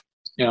enough.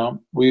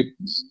 We've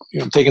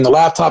taken the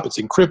laptop, it's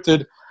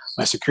encrypted,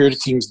 my security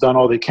team's done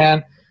all they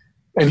can.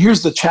 And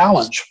here's the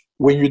challenge.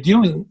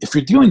 If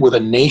you're dealing with a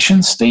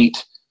nation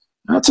state,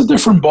 that's a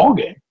different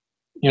ballgame.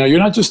 You're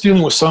not just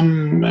dealing with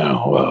some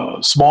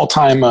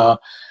small-time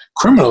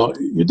criminal.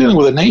 You're dealing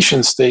with a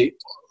nation state.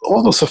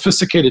 All those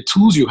sophisticated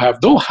tools you have,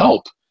 they'll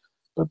help,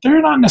 but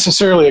they're not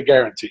necessarily a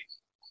guarantee.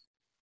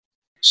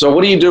 So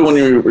what do you do when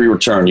you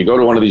return? You go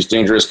to one of these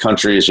dangerous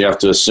countries. You have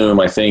to assume,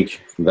 I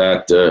think,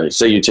 that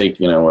say you take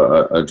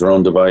a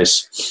drone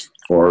device,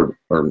 or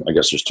I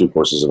guess there's two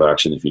courses of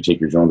action: if you take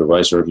your drone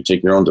device or if you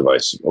take your own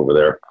device over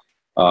there.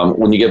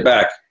 When you get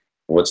back,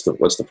 what's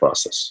the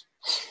process?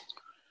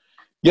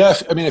 Yeah,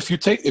 if you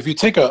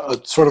take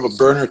a sort of a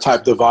burner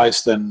type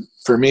device, then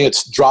for me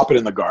it's drop it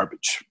in the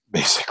garbage.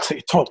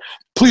 Basically,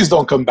 please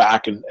don't come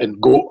back and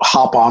go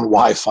hop on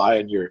Wi-Fi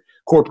in your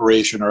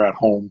corporation or at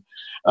home.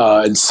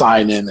 And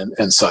sign in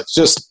and such.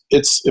 If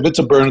it's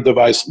a burner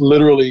device,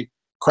 literally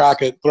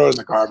crack it, throw it in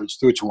the garbage,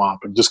 do what you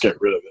want, but just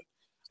get rid of it.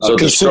 So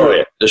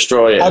destroy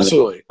it.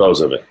 Absolutely. And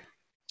dispose of it.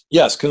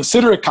 Yes,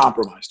 consider it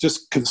compromised.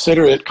 Just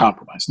consider it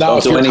compromised. Now,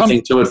 don't do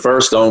anything to it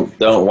first. Don't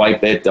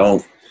wipe it.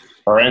 Don't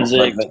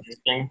forensic.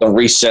 Don't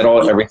reset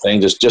everything.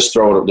 Just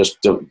throw it.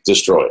 Just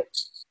destroy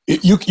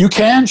it. You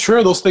can,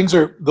 sure. Those things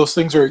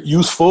are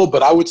useful,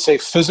 but I would say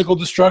physical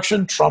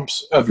destruction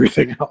trumps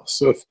everything else.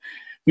 So if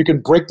you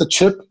can break the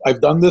chip, I've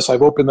done this.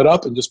 I've opened it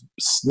up and just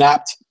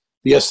snapped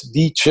the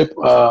SD chip,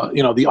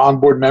 the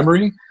onboard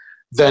memory.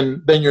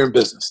 Then you're in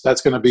business.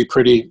 That's going to be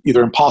pretty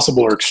either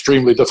impossible or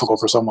extremely difficult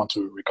for someone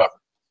to recover.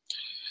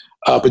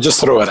 But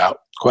just throw it out,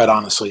 quite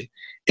honestly.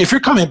 If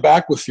you're coming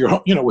back with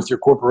your, with your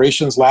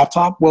corporation's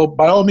laptop, well,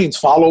 by all means,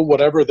 follow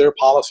whatever their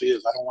policy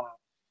is. I don't want to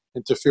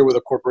interfere with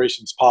a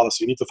corporation's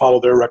policy. You need to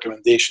follow their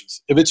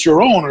recommendations. If it's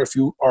your own, or if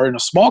you are in a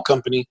small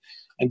company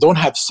and don't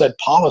have said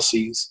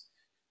policies,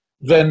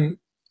 then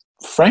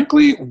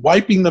frankly,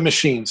 wiping the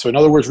machine. So in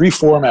other words,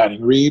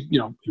 reformatting,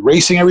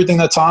 erasing everything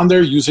that's on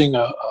there using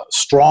a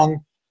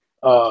strong,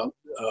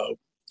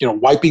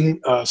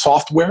 wiping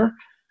software,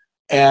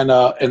 and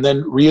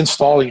then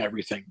reinstalling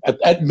everything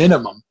at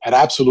minimum, at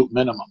absolute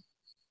minimum,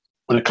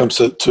 when it comes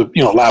to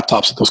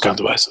laptops and those kind of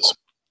devices.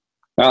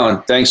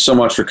 Alan, thanks so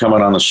much for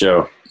coming on the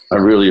show. I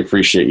really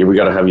appreciate you. We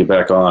got to have you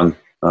back on,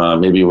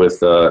 maybe with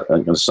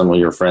some of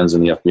your friends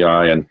in the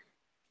FBI,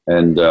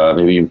 and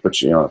maybe you can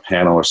put you on a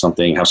panel or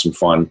something, have some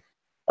fun.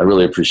 I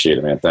really appreciate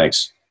it, man.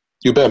 Thanks.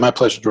 You bet. My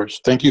pleasure,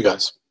 George. Thank you,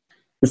 guys.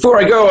 Before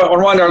I go, I want to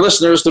remind our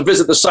listeners to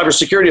visit the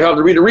Cybersecurity Hub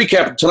to read a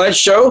recap of tonight's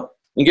show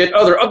and get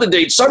other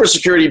up-to-date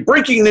cybersecurity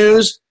breaking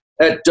news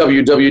at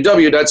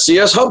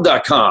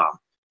www.cshub.com.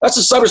 That's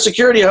the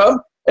Cybersecurity Hub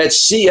at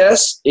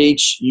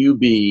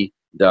cshub.com.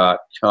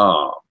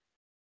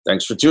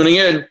 Thanks for tuning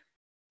in.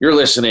 You're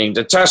listening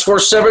to Task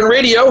Force 7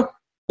 Radio,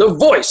 the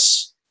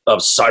voice of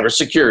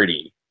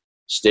cybersecurity.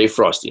 Stay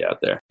frosty out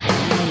there.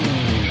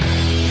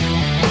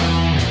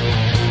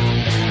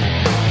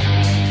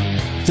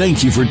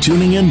 Thank you for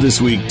tuning in this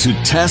week to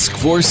Task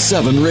Force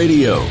 7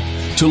 Radio.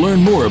 To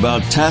learn more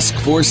about Task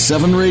Force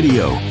 7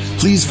 Radio,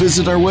 please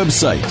visit our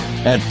website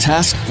at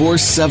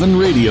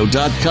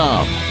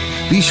taskforce7radio.com.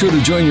 Be sure to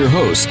join your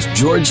host,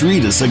 George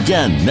Reedus,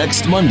 again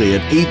next Monday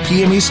at 8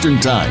 p.m. Eastern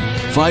Time,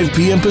 5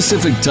 p.m.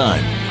 Pacific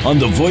Time on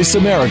the Voice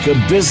America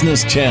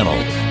Business Channel.